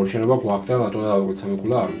რომ ორი შენობა გვაქვს და მარტო დავიღოთ 3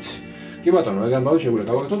 ფულა არ ვიცი. კი ბატონო, ეგ ამბავი შეგვიძლია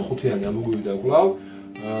გავაკეთოთ 5-იანი ამოგვივიდა კვლავ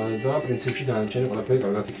და პრინციპში დანარჩენი ყველაფერი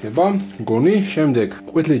კარგად იქნება. მგონი, შემდეგ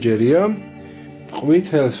ყვითელი ჯერია.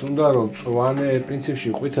 ყვითელს უნდა რომ მწვანე, პრინციპში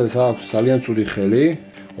ყვითელს აქვს ძალიან ცუდი ხელი.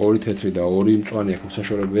 2 თეთრი და 2 მწვანე აქვს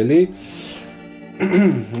საშორებელი.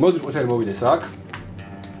 მოდი ყვითელი მოვიდეს აქ.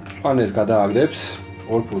 მწვანეს გადააგდებს,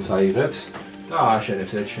 2 ფულს აიღებს და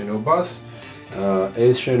ააშენებს ერთ შენობას.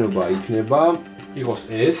 ეს შენობა იქნება, იყოს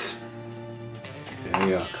ეს. აი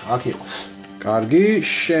აქ იყოს. კარგი,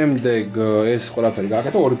 შემდეგ ეს ყველაფერი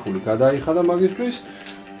გააკეთო, 2 ფული გადაიხადა მაგისთვის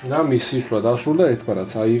და მისი სვლა დასრულდა, ერთ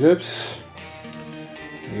ბარათს აიღებს.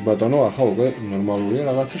 ბატონო, ახლა უკვე ნორმალურია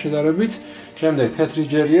რაღაცა შედარებით. შემდეგ თეთრი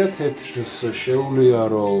ჯერია, თეთრს შეუძლია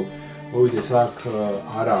რომ მოვიდეს აქ,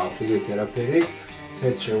 არა აქვს ეგეთი არაფერი.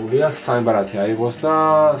 თეთრს შეუძლია 3 ბარათი აიღოს და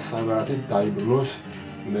 3 ბარათი დაიბრუნოს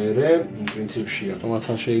მერე, პრინციპში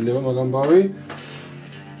ავტომატურად შეიძლება მაგ ამბავი.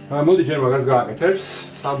 მოდი ჯერ მაგას გააკეთებს,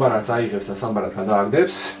 სამბარათს აიღებს და სამბარათს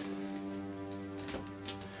გადააგდებს.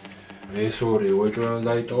 ეს ორი უეჭველი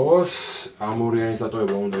დაიტოვოს, ამ ორიანის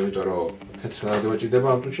დატოვება უნდა, იმიტომ რომ თეთრი გადააგდება ჭირდება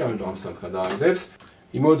ამ წუთში, ამიტომ ამ სამს გადააგდებს.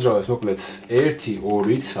 იმოძრავებს მოკლედ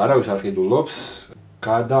 1-2-ით, არავის არ ყიდულობს,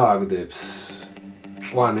 გადააგდებს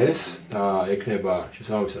წვანეს და ექნება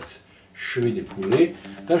შესაბამისად 7 ფული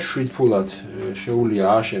და 7 ფულად შეუძლია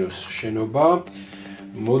ააშენოს შენობა.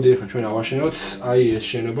 მოდი ახლა ჩვენ ავაშენოთ აი ეს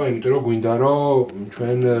შენობა, იმიტომ რომ გვინდა რომ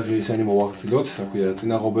ჩვენ ღირსენი მოვახსნილოთ, საქვია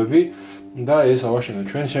წინაღობები და ეს ავაშენოთ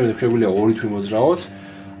ჩვენ. შემდეგ შეგვიძლია 2 თვი მოძრაოთ,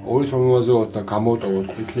 2 თვი მოვაზროთ და გამოვტოვოთ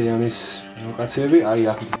ყვითლიანის ლოკაციები. აი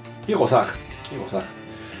აქ იყოს აქ.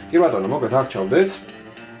 კი ბატონო, მოკლედ აქ ჩავდეთ.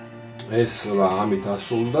 ეს ამით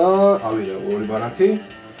ასრულდა, ავიდა 2 ბარათი,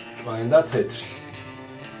 წვანი და თეთრი.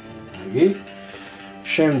 კარგი.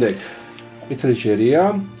 შემდეგ ყვითელი ჯერია.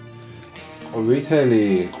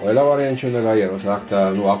 ყვითელი ყველა ვარიანტი უნდა გაიაროს აქ და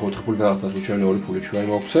ნუ აქ 4 ფული გადახდას, უჩვენე 2 ფული ჩვენ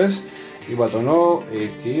მოგცეს. კი ბატონო,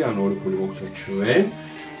 1 ან 2 ფული მოგცეთ ჩვენ.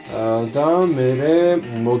 და მერე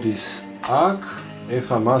მოდის აქ.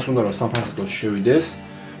 ეხლა მას უნდა რომ სან-ფრანცისკოში შევიდეს.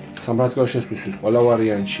 სან-ფრანცისკოში შესვლის ყველა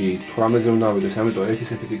ვარიანტში 18-ზე უნდა ავიდეს, ამიტომ 1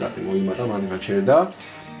 სერტიფიკატი მოიმატა, მან გაჩერდა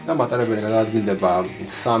და მატარებელი გადაადგილდება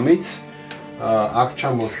 3-ით. აქ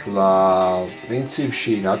ჩამოსვლა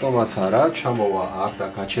პრინციპში რატომაც არა, ჩამოვა აქ და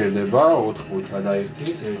გაჩერდება, 4 ფულს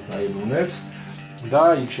გადაიხდის, ეს დაიბრუნებს და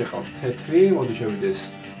იქ შეყავს თეთრი, მოდი შევიდეს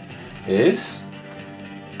ეს.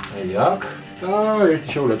 აი აქ და ერთი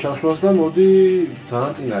შეუძლია ჩასვლას და მოდი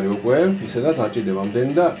ძალიან წინ არის უკვე, ისედაც არ ჭირდება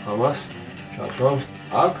ამდენი და ამას ჩასვამს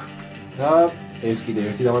აქ და ეს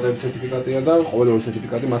კიდევ ერთი დამატების სერტიფიკატია და ყოველი 2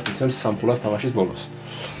 სერტიფიკატი მას მიცემს 3 ფულას თამაშის ბოლოს.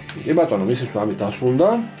 კი ბატონო, მისის ამით დასრულდა.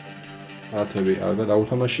 ათები არ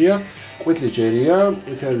გადაუთამაშია. ყვითელი ჯერია,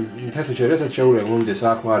 თეთრი ჯერია, ეს შეუძლია მოვიდეს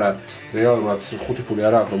აქ, მაგრამ რეალურად 5 ფული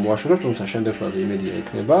არ აქვს რომ მოაშოროს, თუმცა შემდეგ ფაზაზე იმედია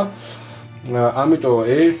იქნება. ამიტომ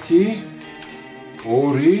 1,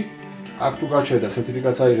 2 აქ თუ გაჩერდა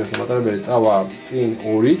სერტიფიკატს აიღებს, მატარებელი წავა წინ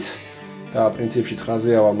 2-ით და პრინციპში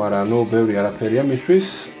 9-ზე ავა, მაგრამ ნუ ბევრი არაფერია მისთვის.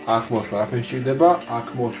 აქ მოსვლა არაფერი სჭირდება, აქ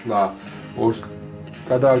მოსვლა 2-ს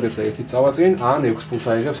გადააგდებს და 1-ით წავა წინ, ან 6 ფულს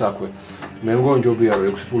აიღებს აქვე. მე მგონი ჯობია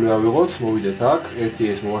რომ 6 ფული ავიღოთ, მოვიდეთ აქ, 1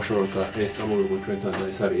 ეს მოვაშოროთ და ეს წამოვიღოთ ჩვენთან და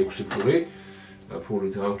ეს არის 6 ფული. ფული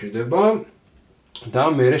ძალიან გვჭირდება. და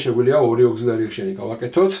მერე შეგვიძლია 2 auxiliary action-ი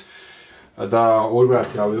გავაკეთოთ. და 2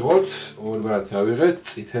 ბარათი ავიღოთ, 2 ბარათი ავიღეთ,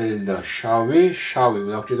 წითელი და შავი, შავი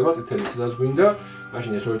გვჭირდება, წითელი სადაც გვინდა,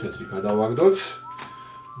 მაშინ ეს 2 თეთრი გადავაგდოთ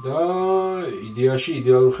და იდეაში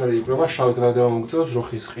იდეალური ხელი იქნება, შავი გადადება მოგწევთ,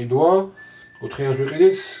 ძროხის ყიდვა, 4-იანს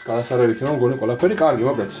ვიყიდით, გადასარევით რომ მგონი ყველაფერი კარგი,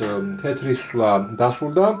 მოკლედ თეთრის სვლა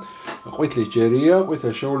დასრულდა, ყვითლის ჯერია,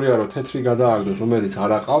 ყვითელი შეუძლია რომ თეთრი გადააგდოს, რომელიც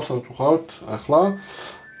არ აყავს სამწუხაროდ, ახლა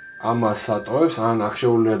ამას ატოვებს, ან აქ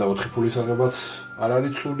შეუძლია და 4 ფულის აღებაც არ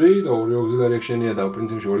არის ცუდი და 2 auxiliary action-ია და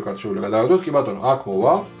პრინციპში 2 კარტი შეუძლია გადააგდოს. კი ბატონო, აქ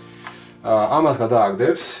მოვა. ამას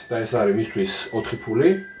გადააგდებს და ეს არის მისთვის 4 ფული.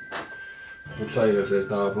 უცაიღებს ეს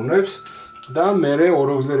დააბრუნებს და მერე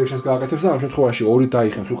 2 auxiliary action-ს გააკეთებს და ამ შემთხვევაში 2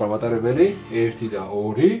 დაიხებს უკან მატარებელი, 1 და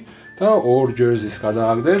 2 და 2 jersey-ს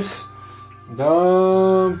გადააგდებს და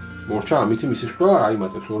მორჩა ამით მისის სვლა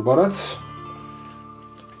აიმატებს 2 ბარათს.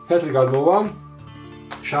 თეთრი გადმოვა.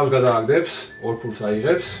 შავს გადააგდებს, 2 ფულს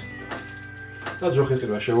აიღებს და ძროხის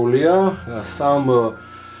ყიდვა შეუძლია, 3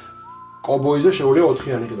 cowboy-ზე შეუძლია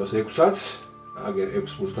 4-იანი ყიდვას 6-აც, აგერ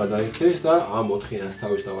 6 ფულს გადაიხდის და ამ 4-იანს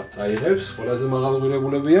თავისთავად წაიღებს, ყველაზე მაღალ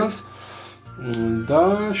ღირებულებიანს და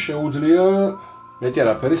შეუძლია მეტი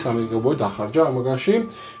არაფერი 3 cowboy დახარჯა ამაგაში.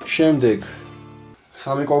 შემდეგ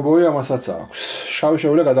 3 cowboy ამასაც აქვს. შავი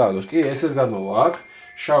შეუძლია გადააგდოს. კი, ესეც გადმოვა აქ,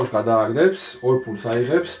 შავს გადააგდებს, 2 ფულს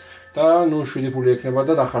აიღებს და ნუ 7 ფული ექნება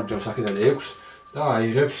და დახარჯავს აქედან 6 და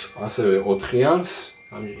აიღებს ასევე 4-იანს,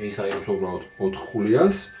 ის აიღებს უბრალოდ 4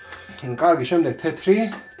 ფულიანს. კარგი, შემდეგ თეთრი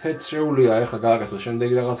შეუძლია ახლა გააკეთოს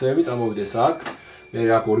შემდეგი რაღაცეები, წამოვიდეს აქ. მე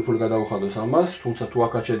აქ 2 ფული გადავუხადოს ამას, თუმცა თუ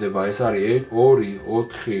აქ აჩერდება, ეს არის 2,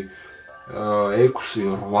 4, 6,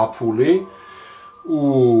 8 ფული.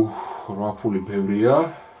 8 ფული ბევრია.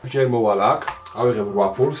 ჯერ მოვალ აქ, ავიღებ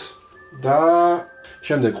 8 ფულს და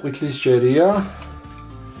შემდეგ ყვითლის ჯერია.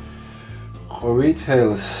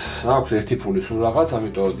 ყვითელს აქვს 1 ფული სულ რაღაც,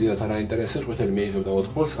 ამიტომ დიდად არ აინტერესებს, ყვითელი მიიღებ და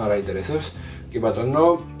 4 ფულს არ აინტერესებს. კი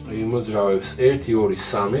ბატონო, იმოძრავებს 1, 2,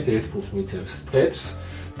 3-ით, 1 ფულს მიცემს თეთრს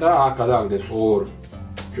და აქ გადააგდებს 2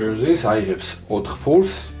 jersey-ს, აიღებს 4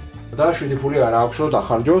 ფულს და 7 ფული არ აქვს რომ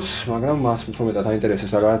დახარჯოს, მაგრამ მას მთლიანად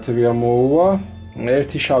აინტერესებს რა განათები ამოუვა.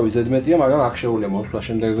 1 შავი ზედმეტია, მაგრამ აქ შეუძლია მოსვლა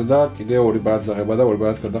შემდეგზე და კიდე 2 ბარათს აღება და 2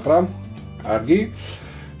 ბარათს გადახრა. კარგი.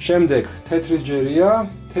 შემდეგ თეთრის ჯერია.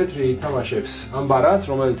 თეთრი ითამაშებს ამ ბარათს,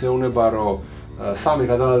 რომელიც ეუბნება რომ 3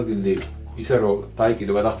 გადაადგილდი ისე რომ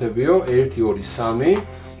დაიკიდო გადახდებიო 1 2 3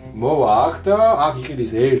 მოვა აქ და აქ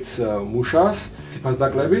იყიდის ერთ მუშას თიფას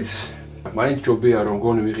დაკლებით მაინც ჯობია რომ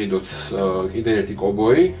გონი ვიყიდოთ კიდე ერთი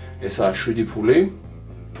cowboy ესაა 7 ფული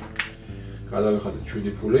გადავიხადეთ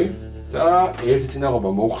 7 ფული და ერთი წინაღობა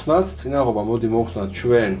მოვხსნათ წინაღობა მოდი მოვხსნათ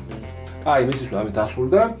ჩვენ აი მისის ამით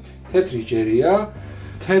დასრულდა თეთრი ჯერია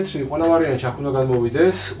თეთრი ყველა ვარიანტი აქ უნდა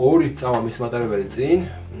გადმოვიდეს 2 წავა მის მატარებელი წინ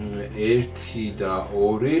 1 და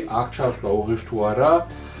 2 აქ ჩასვლა უღირს თუ არა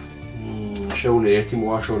შეუძლია ერთი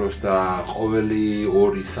მოაშოროს და ყოველი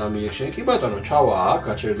 2 3 ექშენი კი ბატონო ჩავა აქ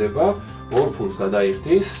გაჩერდება 2 ფულს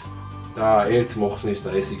გადაიხდის და ერთს მოხსნის და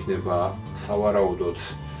ეს იქნება სავარაუდოდ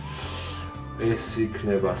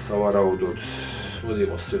მოდი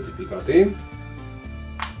იყოს სერტიფიკატი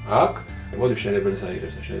აქ მოდი შენებელს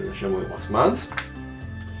აიღებს და შენებელს შემოიყვანს მანც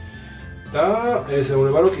და ეს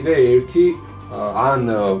ეუბნება რომ კიდე ერთი ან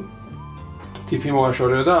ტიპი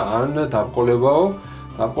მოაშორეო და ან დაბყოლებაო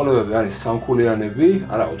დაბყოლებები არის სამქულიანები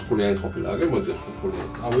არა 4 ქულიანი ყოფილა აგერ მოდი 5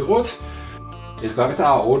 ქულიანი წავიღოთ ეს გაკეთა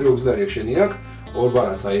 2 auxiliary action-ი აქვს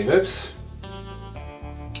ორბანაც აიღებს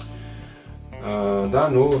და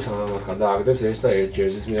ნუ მას გადააგდებს ერთ და ერთ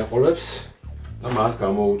ჯერზის მიაყოლებს და მას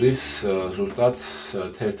გამოუდის ზუსტად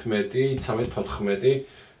 11 13 14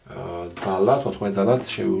 ძალა 14 ძალად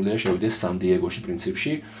შეუძლია შევიდეს სან-დიეგოში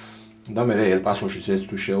პრინციპში და მე ელ-პასოში ეს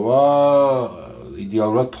თუ შევა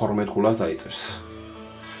იდეალურად 12 ქულას დაიწერს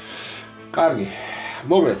კარგი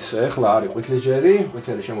მოგეთ ეხლა არის ყვითლის ჯერი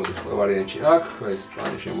ყვითელი შემოდის ყველა ვარიანტში აქ ეს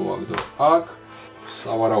წვანი შემოვაგდო აქ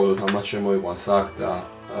სავარაუდოდ ამას შემოიყვანს აქ და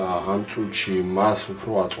ამ წუთში მას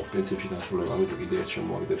უფრო აწყობ პრინციპში დასრულება ამიტომ კიდე ერთ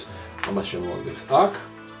შემოვაგდებს ამას შემოვაგდებს აქ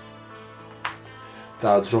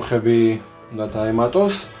და ძროხები უნდა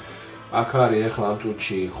დაემატოს აქ არის ეხლა ამ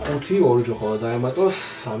წუთში 5 2 ძროხა დაემატოს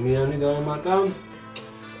 3-იანი დაემატა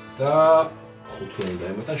და 5-იანი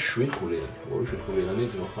დაემატა 7 ქულიანი 2 7 ქულიანი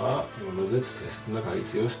ძროხა რომელზეც ეს უნდა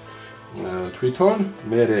გაიწიოს თვითონ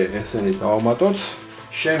მე ესენი დავამატოთ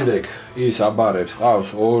შემდეგ ის აბარებს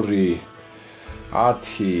ყავს 2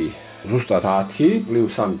 10 ზუსტად 10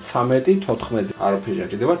 პლუს 3 13 14 არაფერი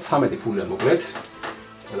აჭდება 13 ფულია მოკლედ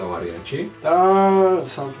ყველა ვარიანტში და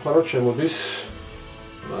სამწუხაროდ შემოდის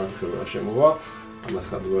შემოვა ამას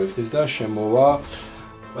გადავაიხდის და შემოვა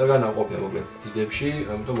ყველგან აყოფია მოკლედ დიდებში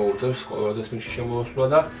ამიტომ მოუწევს ყოველდღეს მისში შემოვასვლა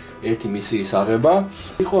და ერთი მისიის აღება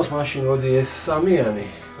იყოს მაშინ მოდი ეს 3-იანი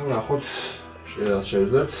და ნახოთ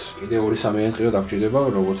შევძლებთ კიდე 2-3-იანი წინა დაგჭირდება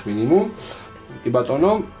როგორც მინიმუმ კი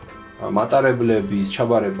ბატონო მატარებლების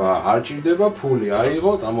ჩაბარება არ ჭირდება ფული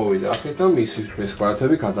აიღო წამოვიდა აქედან მისის ეს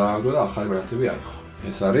კვადრატები გადააგდო და ახალი კვადრატები აიღო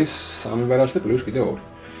ეს არის 3 კვადრატი პლუს კიდე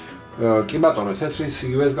 2 კი ბატონო თეთრის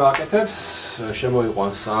იგივეს გააკეთებს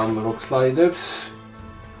შემოიყვანს ამ როკ სლაიდებს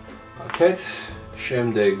აქეთ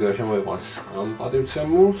შემდეგ შემოიყვანს ამ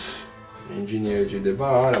პატივცემულს ინჟინერი ჭირდება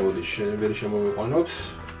არა მოდი შენებელი შემოვიყვანოთ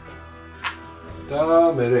და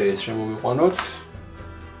მე ეს შემოვიყვანოთ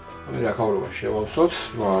მე რაკავრობა შევავსოთ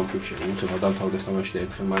რა ამ ფიჩი უცებ დამთავრდეს თამაში და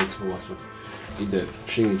ერთხელ მაინც მოვასწროთ კიდე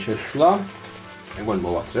შინი შესვლა მეგონი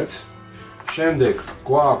მოვასწრებთ შემდეგ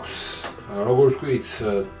გვაქვს როგორც ვთქვით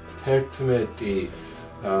 11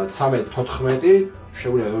 13 14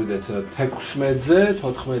 შეგვიძლია გავიდეთ 16-ზე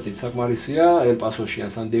 14 საკმარისია ელ-პასოში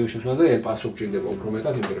ან სან-დიეგოში შესვლაზე ელ-პასო გჭირდება უფრო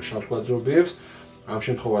მეტად იმიტომ რომ შავს გვაძრობიებს ამ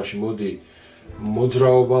შემთხვევაში მოდი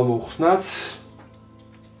მოძრაობა მოვხსნათ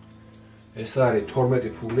ეს არის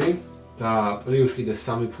 12 ფული და პლუს კიდე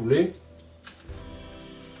 3 ფული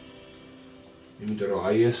იმიტომ რომ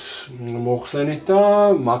აი ეს მოხსენით და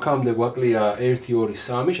მაგამდე გვაკლია 1 2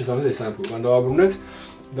 3 შესაბამისად ეს 3 ფული გადავაბრუნეთ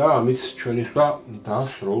და ამით ჩვენისვა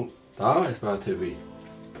დასრულდა ეს ბრათები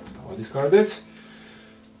დავადისკარდეთ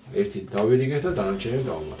ერთი დავიდიგეთ და დანარჩენები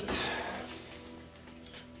დავუმატეთ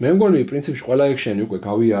მე მგონი პრინციპში ყველა ექშენი უკვე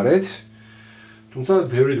გავიარეთ თუმცა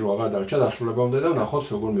ბევრი დრო აღარ დარჩა დასრულებამდე და ნახოთ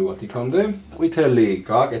როგორ მივიღოთ იქამდე ყვითელი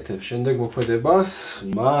გააკეთებს შემდეგ მოქმედებას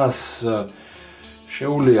მას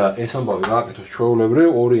შეუძლია ეს ამბავი გააკეთოს ჩვეულებრივ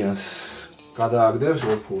ორიანს გადააგდებს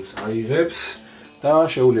 2 ფულს აიღებს და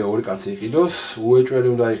შეუძლია 2 კაცი იყიდოს უეჭველი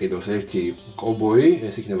უნდა იყიდოს ერთი cowboy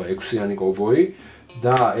ეს იქნება 6-იანი cowboy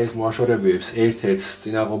და ეს მოაშორებებს ერთ-ერთს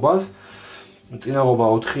წინაღობას წინაღობა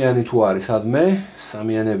 4-იანი თუ არის ადმე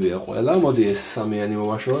 3-იანებია ყველა მოდი ეს 3-იანი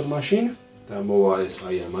მოვაშოროთ მაშინ და მოვა ეს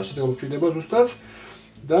აი ამაში გამოგჭირდება ზუსტად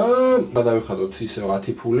და გადავიხადოთ ისევ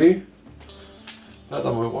 10 ფული და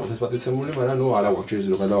წამოვიყვანოთ ეს პატივცემული მაგრამ ნუ არა გვაქვს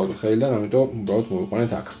შეიძლება რომ გადავაგდოთ ხელიდან ამიტომ უბრალოდ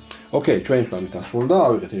მოვიყვანეთ აქ ოკეი ჩვენი სვამით დასრულდა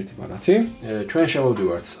ავიღეთ ერთი ბარათი ჩვენ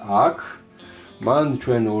შემოვდივართ აქ მან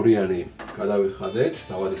ჩვენ ორიანი გადავიხადეთ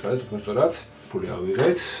დავადისკარდეთ უფრო სწორად ფული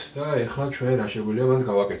ავიღეთ და ეხლა ჩვენ რა შეგვიძლია მან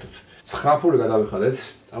გავაკეთოთ 9 გადავიხადეთ.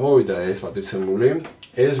 Წამოვიდა ეს პატივცემული.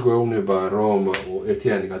 ეს გვეუბნება რომ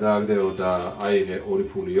ერთიანი გადააგდებოდა აიღე 2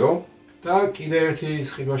 ფულიო და კიდე ერთი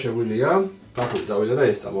სხიდვა შეგვიძლია. საფუძ დავიდა და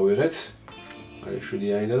ეს წამოვიღეთ. აი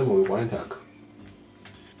 7-იანი და მოვიყვანეთ აქ.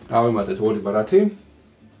 ავიმატეთ 2 ბარათი.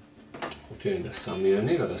 5-იანი და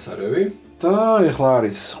 3-იანი გადასარევი. და ეხლა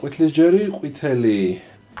არის ყვითლის ჯერი, ყვითელი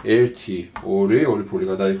 1-2 ფული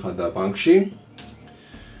გადაიხადა ბანკში.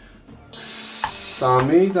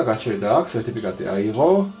 3 და გაჩერდა აქ სერტიფიკატი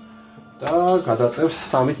აიღო და გადაწევს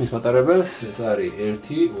 3-ით მის მატარებელს. ეს არის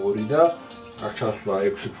 1, 2 და აქ ჩასვლა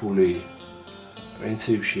 6 ფული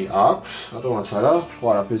პრინციპში აქვს. რატომაც არა, სხვა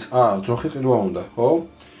არაფერს. ძროხის ყიდვა უნდა, ხო?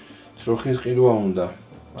 ძროხის ყიდვა უნდა.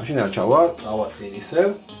 მაშინ არ ჩავა, წავა წინ ისევ,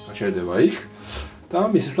 გაჩერდება იქ. და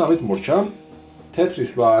მისის ამით მორჩა. თეთრი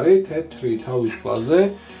სვლა არის, თეთრი თავის სვლაზე.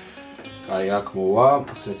 აი აქ მოვა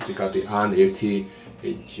სერტიფიკატი ან 1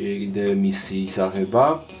 კიდე მისი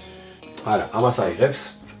ისაღება. არა, ამას აიღებს.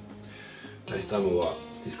 ეს წამოვა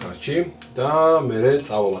დისკარტში და მერე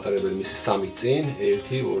წავა მატარებელი მისი 3 წინ,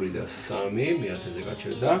 1, 2 და 3 მეათეზე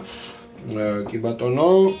გაჩერდა. კი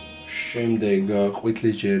ბატონო, შემდეგ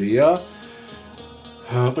ყვითლის ჯერია.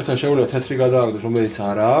 ყვითლთან შეუძლია თეთრი გადააგდოს, რომელიც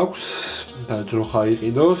არ აქვს და ძროხა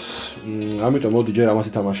იყიდოს. ამიტომ მოდი ჯერ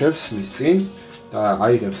ამას ითამაშებს მის წინ და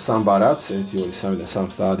აიღებს 3 ბარათს, 1, 2, 3 და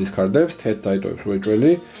 3-ს დაადისკარდებს, თეთრს დაიტოვებს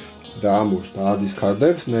უეჭველი და ამურს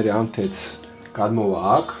დაადისკარდებს. მერე ამ თეთრს გადმოვა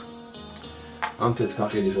აქ. ამ თეთრს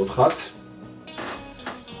გაყიდის 4-ს.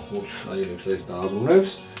 5-ს აიღებს ეს და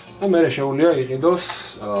აბრუნებს და მერე შეუძლია იყიდოს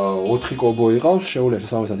 4 cowboy იყავს, შეუძლია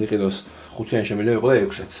შესაბამისად იყიდოს 5-იანი შემიძლია იყო და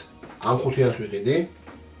 6-ს. ამ 5-იანს ვიყიდი.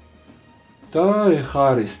 და ეხა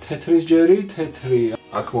არის თეთრის ჯერი, თეთრი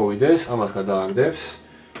აქ მოვიდეს, ამას გადააგდებს.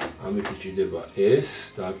 ამით ჭირდება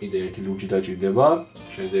ეს და კიდე ერთი ლურჯი დაჭირდება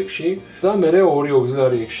შემდეგში. და მერე 2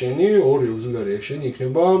 auxiliary action-ი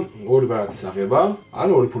იქნება 2 ბარათის აღება, ან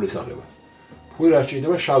 2 ფულის აღება. ფული რა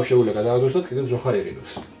ჭირდება, შავ შეუძლია გადააგდოს და კიდე ძროხა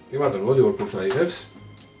იყიდოს. კი ბატონო, მოდი 2 ფულს აიღებს.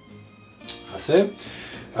 ასე.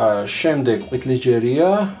 შემდეგ ყვითლის ჯერია,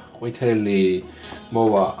 ყვითელი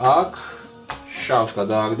მოვა აქ, შავს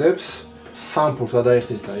გადააგდებს. 3 ფულს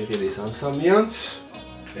გადაიხდის და იყიდის ამ 3-იანს.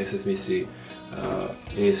 ესეც მისი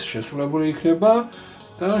ეს შესრულებული იქნება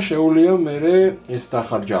და შეუძლია მერე ეს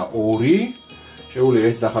დახარჯა 2. შეუძლია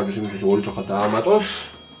ეს დახარჯოს იმისთვის 2 ძროხა დაამატოს.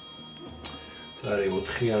 ეს არის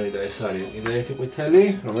 4-იანი და ეს არის კიდე ერთი ყვითელი,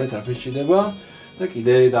 რომელიც არ ფიჭდება და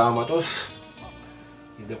კიდე დაამატოს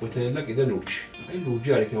კიდე ყვითელი და კიდე ლურჯი. აი ლურჯი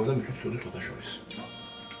არ იქნებოდა მისთვის ცუდი სხვათა შორის.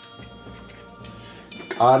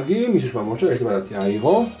 კარგი, მისთვის მომორჩა ერთი ბარათი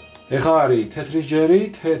აიღო. ეხლა არის თეთრის ჯერი,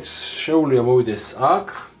 თეთრს შეუძლია მოვიდეს აქ,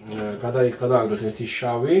 გადააგდოს ერთი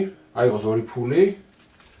შავი, აიღოს 2 ფული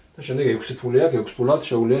და შემდეგ 6 ფული აქვს, 6 ფულად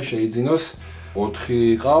შეუძლია შეიძინოს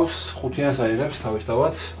 4 ყავს, 5-იანს აიღებს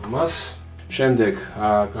თავისთავად ამას. შემდეგ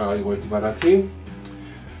აიღო ერთი ბარათი.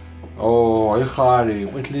 ეხლა არის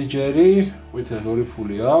ყვითლის ჯერი, ყვითელს 2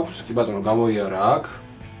 ფული აქვს, კი ბატონო გამოიარა აქ,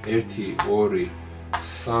 1, 2,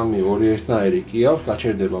 3, 2 ერთნაირი კი აქვს,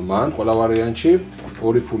 გაჩერდება მან ყველა ვარიანტში.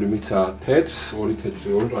 2 ფული მიცა თეთრს, 2 თეთრი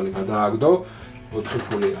 2 ტვალი გადააგდო, 4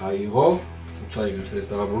 ფული აიღო, 5 აიღებს ეს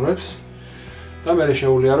დააბრუნებს. და მერე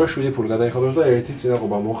შეუძლია რომ 7 ფული გადაიხადოს და 1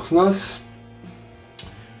 წინააღობა მოხსნას.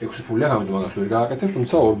 6 ფულია, ამიტომ მაგას ვერ გააკეთებს,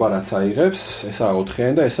 თუმცა 2 ბარათს აიღებს, ესაა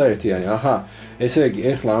 4-იანი და ესაა 1-იანი. აჰა, ესე იგი,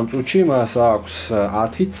 ეხლა ამ წუთში მას აქვს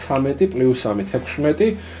 10, 13 + 3,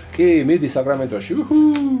 16. კი, მიდი საკრამენტოში.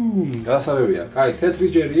 გადასარევია. კაი,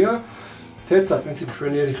 თეთრის ჯერია. თეთრსაც პრინციპი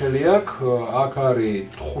შვენიერი ხელი აქვს. აქ არის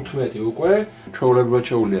 15 უკვე, ჩვეულებრივად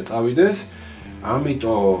შეუძლია წავიდეს.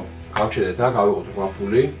 ამიტომ გავჩერდეთ აქ, ავიღოთ 8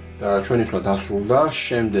 ფული. და ჩვენი სვლა დასრულდა.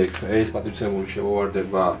 შემდეგ ეს პატივცემული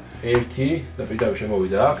შემოვარდება 1 და პირდაპირ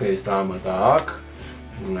შემოვიდა აქ, ეს დაამატა აქ,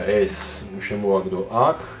 ეს შემოაგდო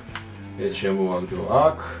აქ, ეს შემოაგდო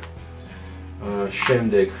აქ.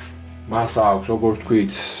 შემდეგ მას აქვს, როგორც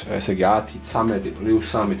თქვით, ესე იგი 10, 13 + 3,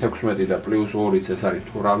 16 და + 2-იც ეს არის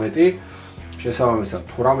 18. შესაბამისად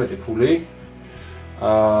 18 ფული.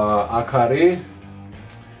 აქ არის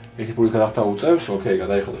 1 ფული გადახდა უწევს, ოკეი,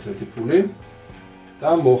 გადაიხადოს 1 ფული.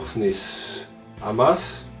 და მოხსნის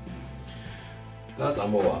ამას და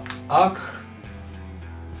წამოვა აქ.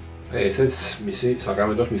 ესეც მისი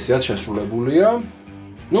საკრამენტოს მისიაც შესრულებულია.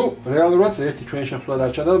 ნუ, რეალურად ერთი ჩვენ შეხვდა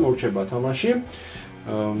დარჩა და მორჩება თამაში.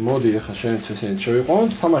 მოდი ახლა შენც ესენით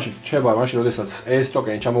შევიყვანოთ. თამაში რჩება მაშინ, როდესაც ეს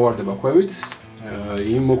ტოკენი ჩამოვარდება ქვევით.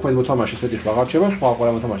 იმ მოქმედ მოთამაშეს ერთი სვლა აღარ რჩება, სხვა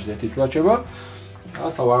ყველა მოთამაშეს ერთი სვლა რჩება. და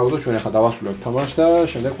სავარაუდოდ ჩვენ ახლა დავასრულებთ თამაშს და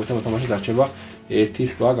შემდეგ ყველა მოთამაშეს დარჩება ერთი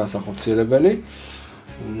სვლა განსახორციელებელი.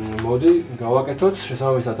 მოდი გავაკეთოთ,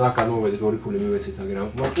 შესაბამისად აქ გადმოვედით 2 ფული მივეცით აგერ ამ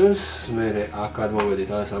მოწვევს, მერე აქ გადმოვედით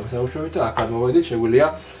ამას ამსაუშრებით და აქ გადმოვედით, შეგვიძლია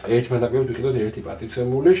ერთი მასაკებით ვიყიდოთ ერთი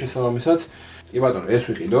პატიცემული, შესაბამისად, კი ბატონო, ეს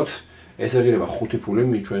ვიყიდოთ, ეს ეღირება 5 ფული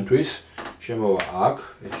ჩვენთვის, შემოვა აქ,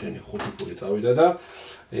 ეს შენი 5 ფული წავიდა და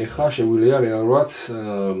ეხლა შეგვიძლია რეალურად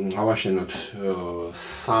ავაშენოთ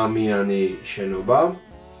 3-იანი შენობა.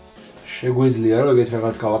 შეგვიძლია რომ ეგეთ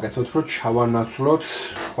რაღაც გავაკეთოთ, რომ ჩავანაცვლოთ,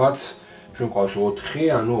 ვთქვათ, ჩვენ ყავს 4,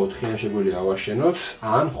 ანუ 4-იან შეგვიძლია ავაშენოთ,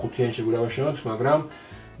 ან 5-იან შეგვიძლია ავაშენოთ, მაგრამ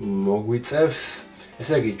მოგვიწევს,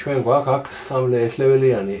 ესე იგი, ჩვენ გვაქვს აქ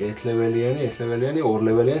 1-ლეველიანი, 2-ლეველიანი,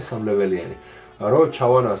 3-ლეველიანი. რომ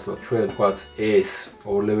ჩავანაცვლოთ ჩვენ ვთქვათ, ეს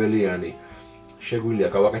 2-ლეველიანი შეგვიძლია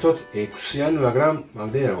გავაკეთოთ 6-იანი, მაგრამ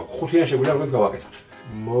მაგდენი არ გვაქვს. 5-იანი შეგვიძლია როგორც გავაკეთოთ.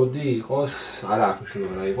 მოდი იყოს, არა აქვს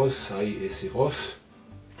მნიშვნელობა რა იყოს, აი ეს იყოს.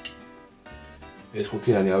 ეს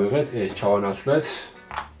 5-იანი ავიღეთ, ეს ჩავანაცვლეთ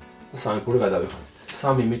და 3 ფული გადავიხადეთ.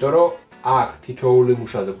 3, იმიტომ რომ აქ თითოეული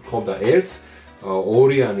მუშაზე გვთხოვდა 1-ს,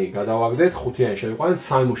 2-იანი გადავაგდეთ, 5-იანი შევიყვანეთ,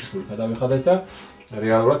 3 მუშის ფული გადავიხადეთ და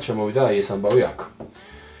რეალურად შემოვიდა აი ეს ამბავი აქ.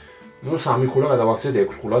 ნუ 3 ფულა გადავაქცეთ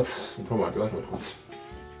 6 ფულად, უფრო მარტივად მოთქვათ.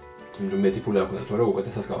 იმიტომ მეტი ფული არ გვქონდა, თორე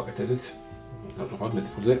უკეთესად გავაკეთებდით. დავწუხოთ მეტი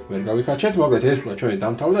ფულზე ვერ გავიხაჩეთ, მაგრამ ეს უნდა ჩვენი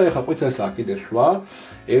დამთავრდა, ეხლა ყვითელსა კიდე სვლა.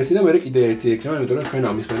 1 და მერე კიდე 1 ექნება, იმიტომ რომ ჩვენ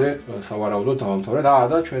ამის მერე სავარაუდოდ დავამთავრეთ.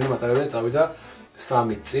 და ჩვენი მატარებელი წავიდა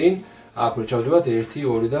 3 წინ. აქ ვერ ჩავდივართ 1,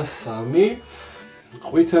 2 და 3.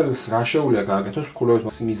 ყვითელს რა შეუძლია გააკეთოს ფულების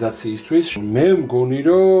მაქსიმიზაციისთვის. მე მგონი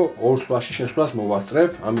რომ 2 სვლაში შესვლას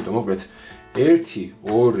მოვასწრებ, ამიტომ მოკლედ 1,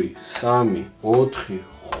 2, 3, 4,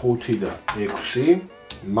 5 და 6.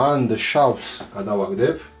 მან შავს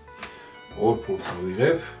გადავაგდებ. 2 ფულს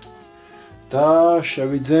ავიღებ და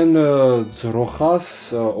შევიძენ ძროხას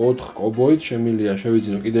 4 cowboy-ით შემილია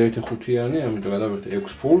შევიძინო კიდე 1 5-იანი, ამიტომ გადავერთე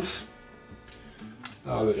 6 ფულს.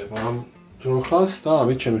 ავიღებ ამ ძროხას და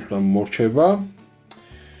ამით შემისვლა მორჩება.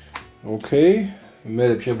 ოკეი, მე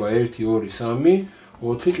შეება 1 2 3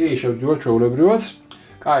 4 კი შევდივარ ჩვეულებრივად.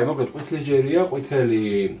 კაი, მოკლედ ყვითლის ჯერია, ყვითელი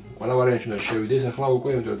ყველა ვარიანტში უნდა შევიდეს, ახლა უკვე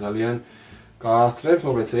იმიტომ ძალიან გაასწრებს,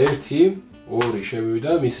 მოკლედ 1 2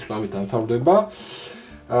 შევივიდა, მისი სვამით დამთავრდება.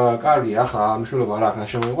 კარგი, ახლა მნიშვნელობა არ აქვს რა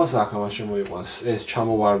შემოიყვანს, აქ ამას შემოიყვანს. ეს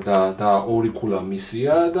ჩამოვარდა და 2 ქულა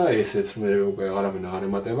მისია და ესეც მე უკვე აღარაფერი აღარ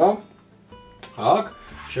ემატება. აქ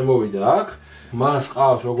შემოვიდა აქ. მას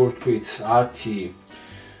ყავს როგორც თქვით 10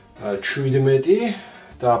 17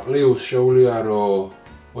 და პლუს შეუძლია რომ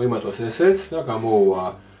მოიმატოს ესეც და გამოვა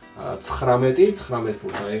 19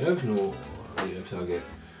 ფულს აიღებს, ნუ აიღებს აგერ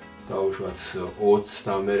დაუშვათ 20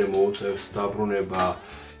 და მერე მოუწევს დაბრუნება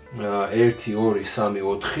 1 2 3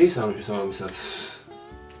 4, ანუ შესაბამისად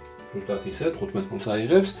ზუსტად ისე 15 ფულს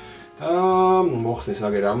აიღებს და მოხსნის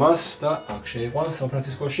აგერ ამას და აქ შეიყვანს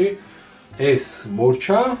სან-ფრანცისკოში. ეს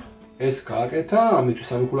მორჩა, ეს გააკეთა, ამით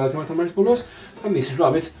 3 ფულა ეთმართ ბოლოს და მისი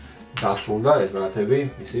ამით დასრულდა ეს რაღაცები,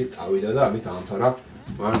 მისი წავიდა და ამით დაამთავრა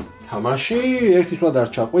მან თამაში. ერთი სვლა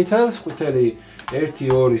დარჩა ყვითელს, ყვითელი 1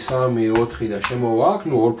 2 3 4 და შემოვა აქ,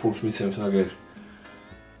 ნუ 2 ფულს მიცემს აგერ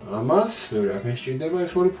ამას, ბევრი არ მესჭირდება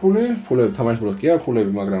ეს 2 ფული. ფულები თამაშის ბოლოს კი აქვს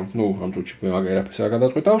ფულები, მაგრამ ნუ ამ წუთში აგერაფერს არ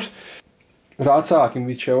გადაწყვეტავს. რაც აქ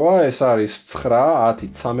იმით შევა, ეს არის 9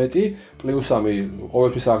 10 13 პლუს 3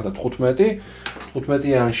 ყოველთვის აქ და 15.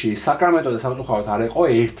 15-იანში საკრამენტოზე სამწუხაროდ არ იყო,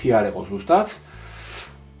 1 არ იყო ზუსტად.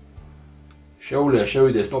 შეუძლია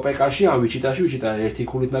შევიდეს ტოპეკაში, ამ ვიჩიტაში, ვიჩიტა 1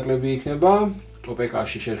 ქულით ნაკლები იქნება.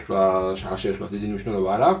 ტოპეკაში შესვლა არ შესვლა დიდი მნიშვნელობა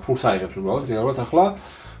არ აქვს, ფულს აიღებს უბრალოდ, რეალურად ახლა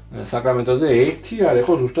საკრამენტოზე 1 არ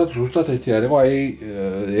იყო, ზუსტად 1 არ იყო, აი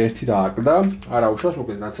 1 დააკლდა, არა უშავს,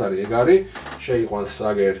 მოკლედ რაც არის ეგ არის, შეიყვანს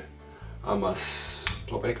აგერ ამას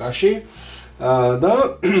ტოპეკაში და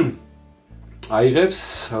აიღებს,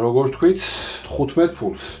 როგორ თქვით, 15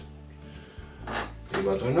 ფულს. კი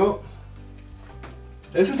ბატონო.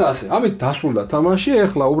 ესეც ასე, ამით დასრულდა თამაში,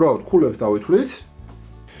 ეხლა უბრალოდ ქულებს დავითვლით.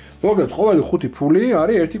 მოკლედ, ყოველი 5 ფული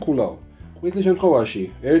არის 1 ქულაო. ყვითლის შემთხვევაში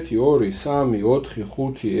 1 2 3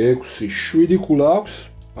 4 5 6 7 ქულა აქვს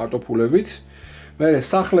მარტო ფულებით. მერე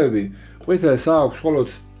სახლები, ყვითელს აქვს მხოლოდ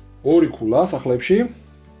 2 ქულა სახლებში.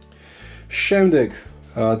 შემდეგ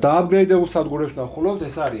დააპგრეიდებულ სადგურებს ნახულობთ,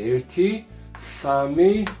 ეს არის 1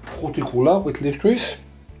 3 5 ქულა ყვითლისთვის.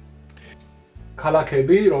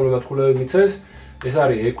 ქალაქები, რომლებსაც ქულები მიცეს, ეს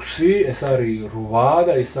არის 6, ეს არის 8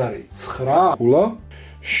 და ეს არის 9 ქულა.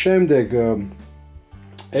 შემდეგ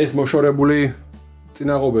ეს მოშორებული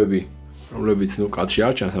წინაღობები, რომლებიც ნუ კადრში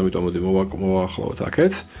არ ჩანს, ამიტომ მოდი მოვახლოვოთ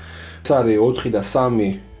აქეთ. ეს არის 4 და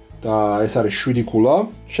 3 და ეს არის 7 ქულა.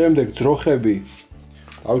 შემდეგ ძროხები,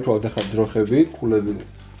 ავითვალოთ ახლა ძროხები,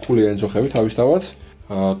 ქულიანი ძროხები თავისთავად.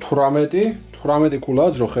 18 ქულა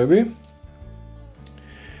ძროხები.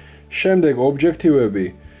 შემდეგ ობიექტივები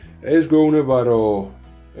ეს გვეუბნება რომ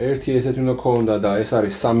ერთი ესეთი უნდა ქონდა და ეს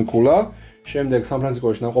არის 3 ქულა. შემდეგ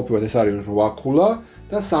სან-ფრანცისკოში ნაყოფიერად ეს არის 8 ქულა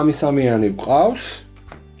და 3-3-იანი გვყავს.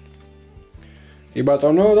 კი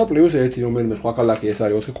ბატონო და პლუს ერთი რომელიმე სხვა ქალაქი ეს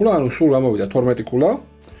არის 4 ქულა, ანუ სულ გამოვიდა 12 ქულა.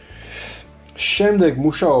 შემდეგ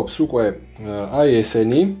მუშაობს უკვე აი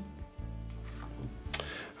ესენი.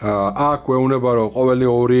 აქ გვეუბნება რომ ყოველი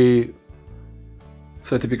 2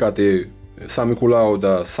 სერტიფიკატი 3 ქულაო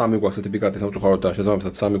და 3 გვაქვს სერტიფიკატი სამწუხაროდ და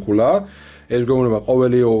შესაბამისად 3 ქულაა. ეს გვეუბნება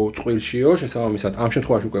ყოველი წყვილშიო, შესაბამისად ამ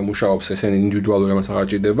შემთხვევაში უკვე მუშაობს ესენი ინდივიდუალური ამას აღარ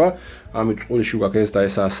ჭირდება. ამით წყვილში გვაქვს ეს და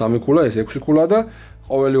ესაა 3 ქულა, ეს 6 ქულა და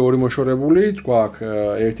ყოველი 2 მოშორებული გვაქვს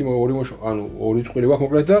ერთი 2 ანუ 2 წყვილი გვაქვს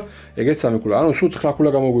მოკლედ და ეგეც 3 ქულა. ანუ სულ 9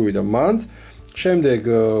 ქულა გამოგვივიდა მანდ. შემდეგ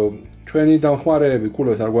ჩვენი დამხმარეები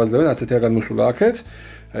ქულებს არ გვაძლევენ, არც ერთი არ გადმოსულა აქეთ.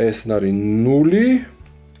 ეს არის 0.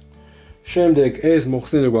 შემდეგ ეს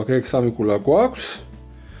მოხსნილი გვაქვს, ეგ 3 ქულა გვაქვს.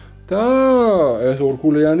 და ეს 2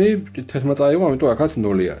 ქულიანი თეთრმა წაიღო, ამიტომ აქაც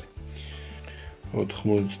 0 არის.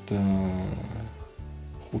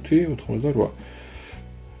 85, 88.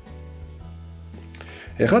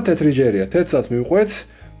 ეხლა თეთრი ჯერია, თეთრსაც მივყვეთ,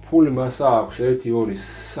 ფული მას აქვს 1 2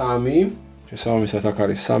 3, შესაბამისად აქ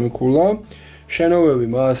არის 3 ქულა. შენობები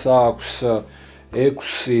მას აქვს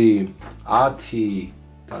 6, 10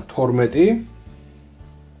 და 12.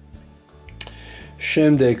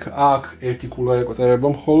 შემდეგ აქ 1 ქულა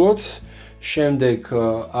ეკოტერება მხოლოდ. შემდეგ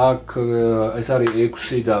აქ ეს არის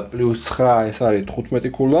 6 და პლუს 9, ეს არის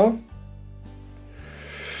 15 ქულა.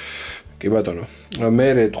 კი ბატონო.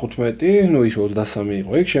 მერე 15, ну ის 23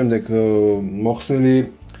 იყო იქ. შემდეგ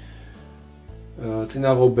მოხსნილი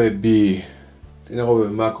წინაღობები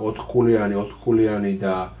მაგ 4 ქულიანი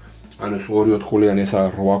და ანუ 2 4 ქულიანი ეს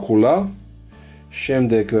არის 8 ქულა.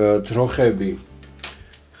 შემდეგ ძროხები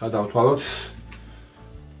ხა დავთვალოთ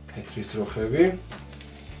თეთრი ძროხები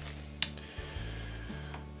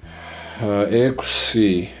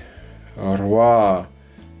 6 8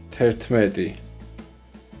 11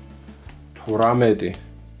 18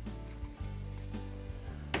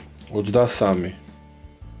 23 23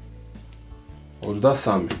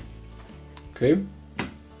 ოკეი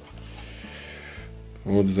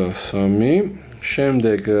 23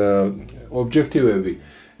 შემდეგ ობიექტივები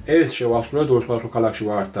ეს შევასრულეთ ორ სხვა ქალაქში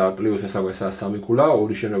ვართ და პლუს ეს აქვს 3 ქულა,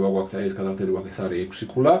 2 შენობა გვაქვს და ეს გადამტელი გვაქვს, ეს არის 6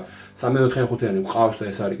 ქულა, 3-4-5-იანი გვყავს და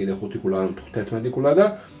ეს არის კიდე 5 ქულა, ანუ 11 ქულა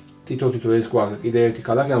და თითო ეს გვაქვს კიდე ერთი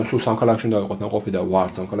ქალაქი, ანუ სულ 3 ქალაქში უნდა ვიყოთ ნაყოფი და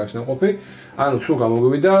ვართ 3 ქალაქში ნაყოფი, ანუ სულ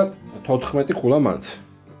გამოგვივიდა 14 ქულა მანდ.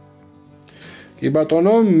 კი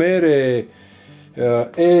ბატონო, მერე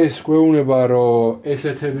ეს გვეუბნება რომ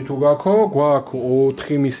ესეთები თუ გვაქვს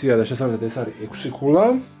 4 მისია და შესაბამისად ეს არის 6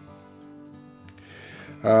 ქულა.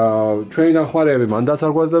 ჩვენი დამხმარეები მანდაც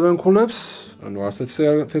არ გვაძლევენ ქულებს, ანუ არც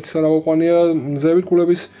თეთრს არ აუყვანია მზევით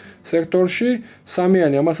ქულების სექტორში,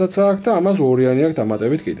 3-იანი ამასაც აქვს და ამას 2-იანი აქვს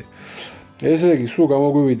დამატებით კიდე. ესე იგი, სულ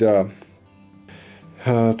გამოგვივიდა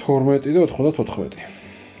 12 და 94.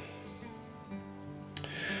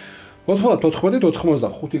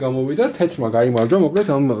 94-95 გამოვიდა, თეთრმა გაიმარჯვა, მოკლედ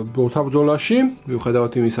ამ ბრძოლაში,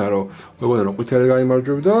 მიუხედავად იმისა, რომ მეგონა რომ ყვითელი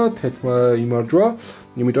გაიმარჯვებდა, თეთრმა იმარჯვა,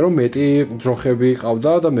 იმიტომ რომ მეტი ძროხები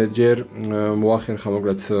ყავდა და მეტჯერ მოახერხა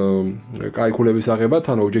მოკლედ კაი ქულების აღება,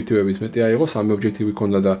 თან ობიექტივების მეტი აიღო, 3 ობიექტივი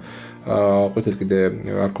ქონდა და ყვითელს კიდე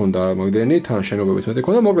არ ქონდა მაგდენი, თან შენობების მეტი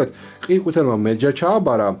ქონდა, მოკლედ ყვითელმა მეტჯერ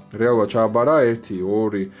ჩააბარა, რეალურად ჩააბარა 1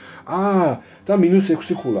 2 და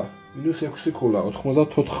 -6 ქულა. -6 ქულა,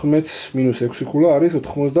 94 -6 ქულა არის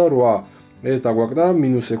 88. ეს დაგვაკდა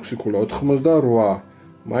 -6 ქულა, 88.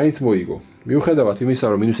 მაინც მოიგო. მიუხედავად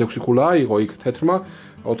იმისა, რომ -6 ქულა აიღო იქ თეთრმა,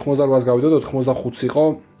 88-ს გავიდა და 85 იყო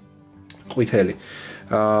ყვითელი.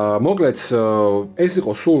 მოკლედ, ეს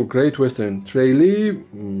იყო სულ Great Western Trail-ი,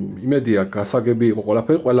 იმედია გასაგები იყო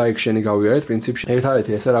ყველაფერი, ყველა ექშენი გავიარეთ პრინციპში.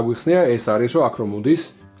 ერთადერთი ესე რა გვიხსნია, ეს არის რომ აქ რომ მოდის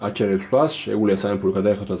აჩერებს თვას, შეუძლია სამფული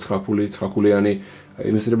გადაიხადოს 9 ქულიანი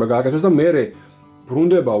ინვესტირება გააკეთოს და მერე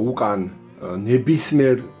ბრუნდება უკან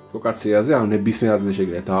ნებისმიერ ლოკაციაზე, ანუ ნებისმიერ ადგილზე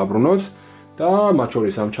შეიძლება დააბრუნოს და მათ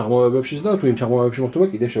შორის ამ ჩაღმავებებშიც და თუ იმ ჩაღმავებებში მოხდება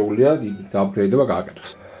კიდე შეუძლია დააპგრეიდება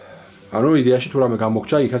გააკეთოს. ანუ იდეაში თუ რამე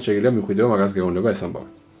გამოგჩა, იქაც შეიძლება მიხვიდეო მაგას გეუბნება ეს ამბავი.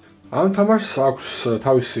 ამ თამაშს აქვს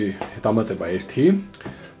თავისი დამატება 1,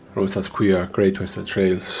 რომელსაც ქვია Great Western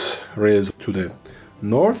Trails Rails to the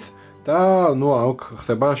North და ნუ აქ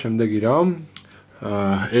ხდება შემდეგი რამ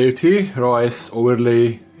 1 რომ ეს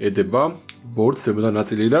overlay ედება ბორდს ებოდა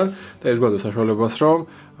ნაწილიდან და ეს გვაქვს საშუალებას, რომ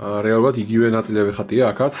რეალურად იგივე ნაწილები ხატია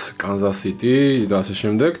აქაც კანზას-სიტი და ასე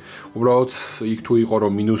შემდეგ. უბრალოდ იქ თუ იყო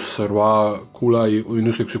რომ -8 ქულა,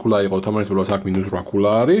 -6 ქულა იყო თამაშის ბოლოს, აქ -8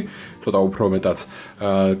 ქულა არის. ცოტა უფრო მეტად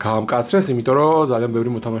გაამკაცრეს, იმიტომ რომ ძალიან ბევრი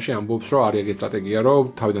მოთამაშე ამბობს, რომ არის ეგეთი სტრატეგია, რომ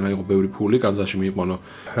თავიდან აიღო ბევრი ფული, კანზასში მიიყვანო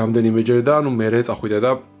რამდენიმეჯერ და მერე წახვიდე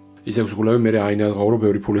და ის 6 ქულები მერე აინაღაურო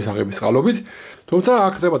ბევრი ფულის აღების წყალობით. თუმცა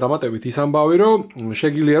აქ ხდება დამატებით ის ამბავი, რომ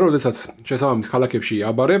შეგიძლია რომ შესაძაც შესაბამის ქალაქებში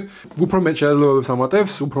აბარებ, უფრო მეტ შესაძლებლობებს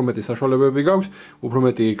ამატებს, უფრო მეტი საშუალებები გაქვს, უფრო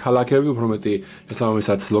მეტი ქალაქები, უფრო მეტი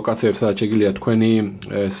შესაბამისაც ლოკაციებს, სადაც შეგიძლია თქვენი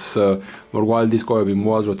ეს მრგვალი დისკოები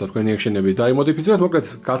მოაზროთ და თქვენი ექშენები დაიმოდიფიციროთ, მოკლედ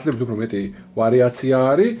გაცილებით უფრო მეტი ვარიაცია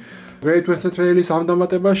არის. Great-Western Trail-ის ამ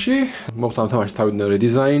დამატებაში მოხდა თამაშის თავიდან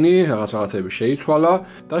რედიზაინი, რაღაცები შეიცვალა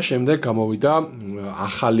და შემდეგ გამოვიდა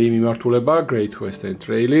ახალი მიმართულება Great-Western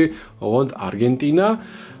Trail-ი, ოღონდ არგენტინა.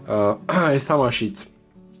 ეს თამაშიც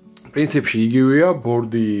პრინციპში იგივეა,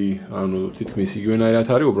 ბორდი, ანუ თითქმის იგივენაირად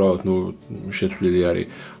არის, უბრალოდ შეცვლილი არის,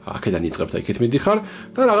 აქედან იწყებ და იქით მიდიხარ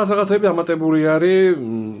და რაღაცები დამატებული არის,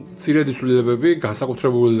 მცირედი ცვლილებები,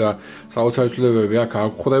 განსაკუთრებული და საოცარი ცვლილებები აქ არ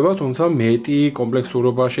გვხვდება, თუმცა მეტი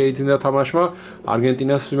კომპლექსურობა შეიძინა თამაშმა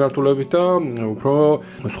არგენტინას მიმართულებით და უფრო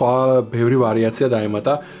სხვა ბევრი ვარიაცია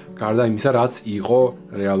დაემატა, გარდა იმისა, რაც იყო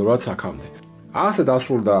რეალურად აქამდე. ასე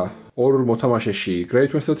დასრულდა ორ მოთამაშეში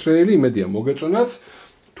Great-Western Trail-ი, იმედია მოგეწონათ.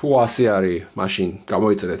 თუ ასე არის, მაშინ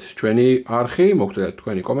გამოიწერეთ ჩვენი არხი, მოგწერეთ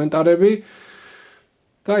თქვენი კომენტარები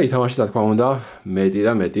და ითამაშეთ, რა თქმა უნდა, მეტი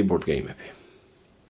და მეტი ბორდგეიმები.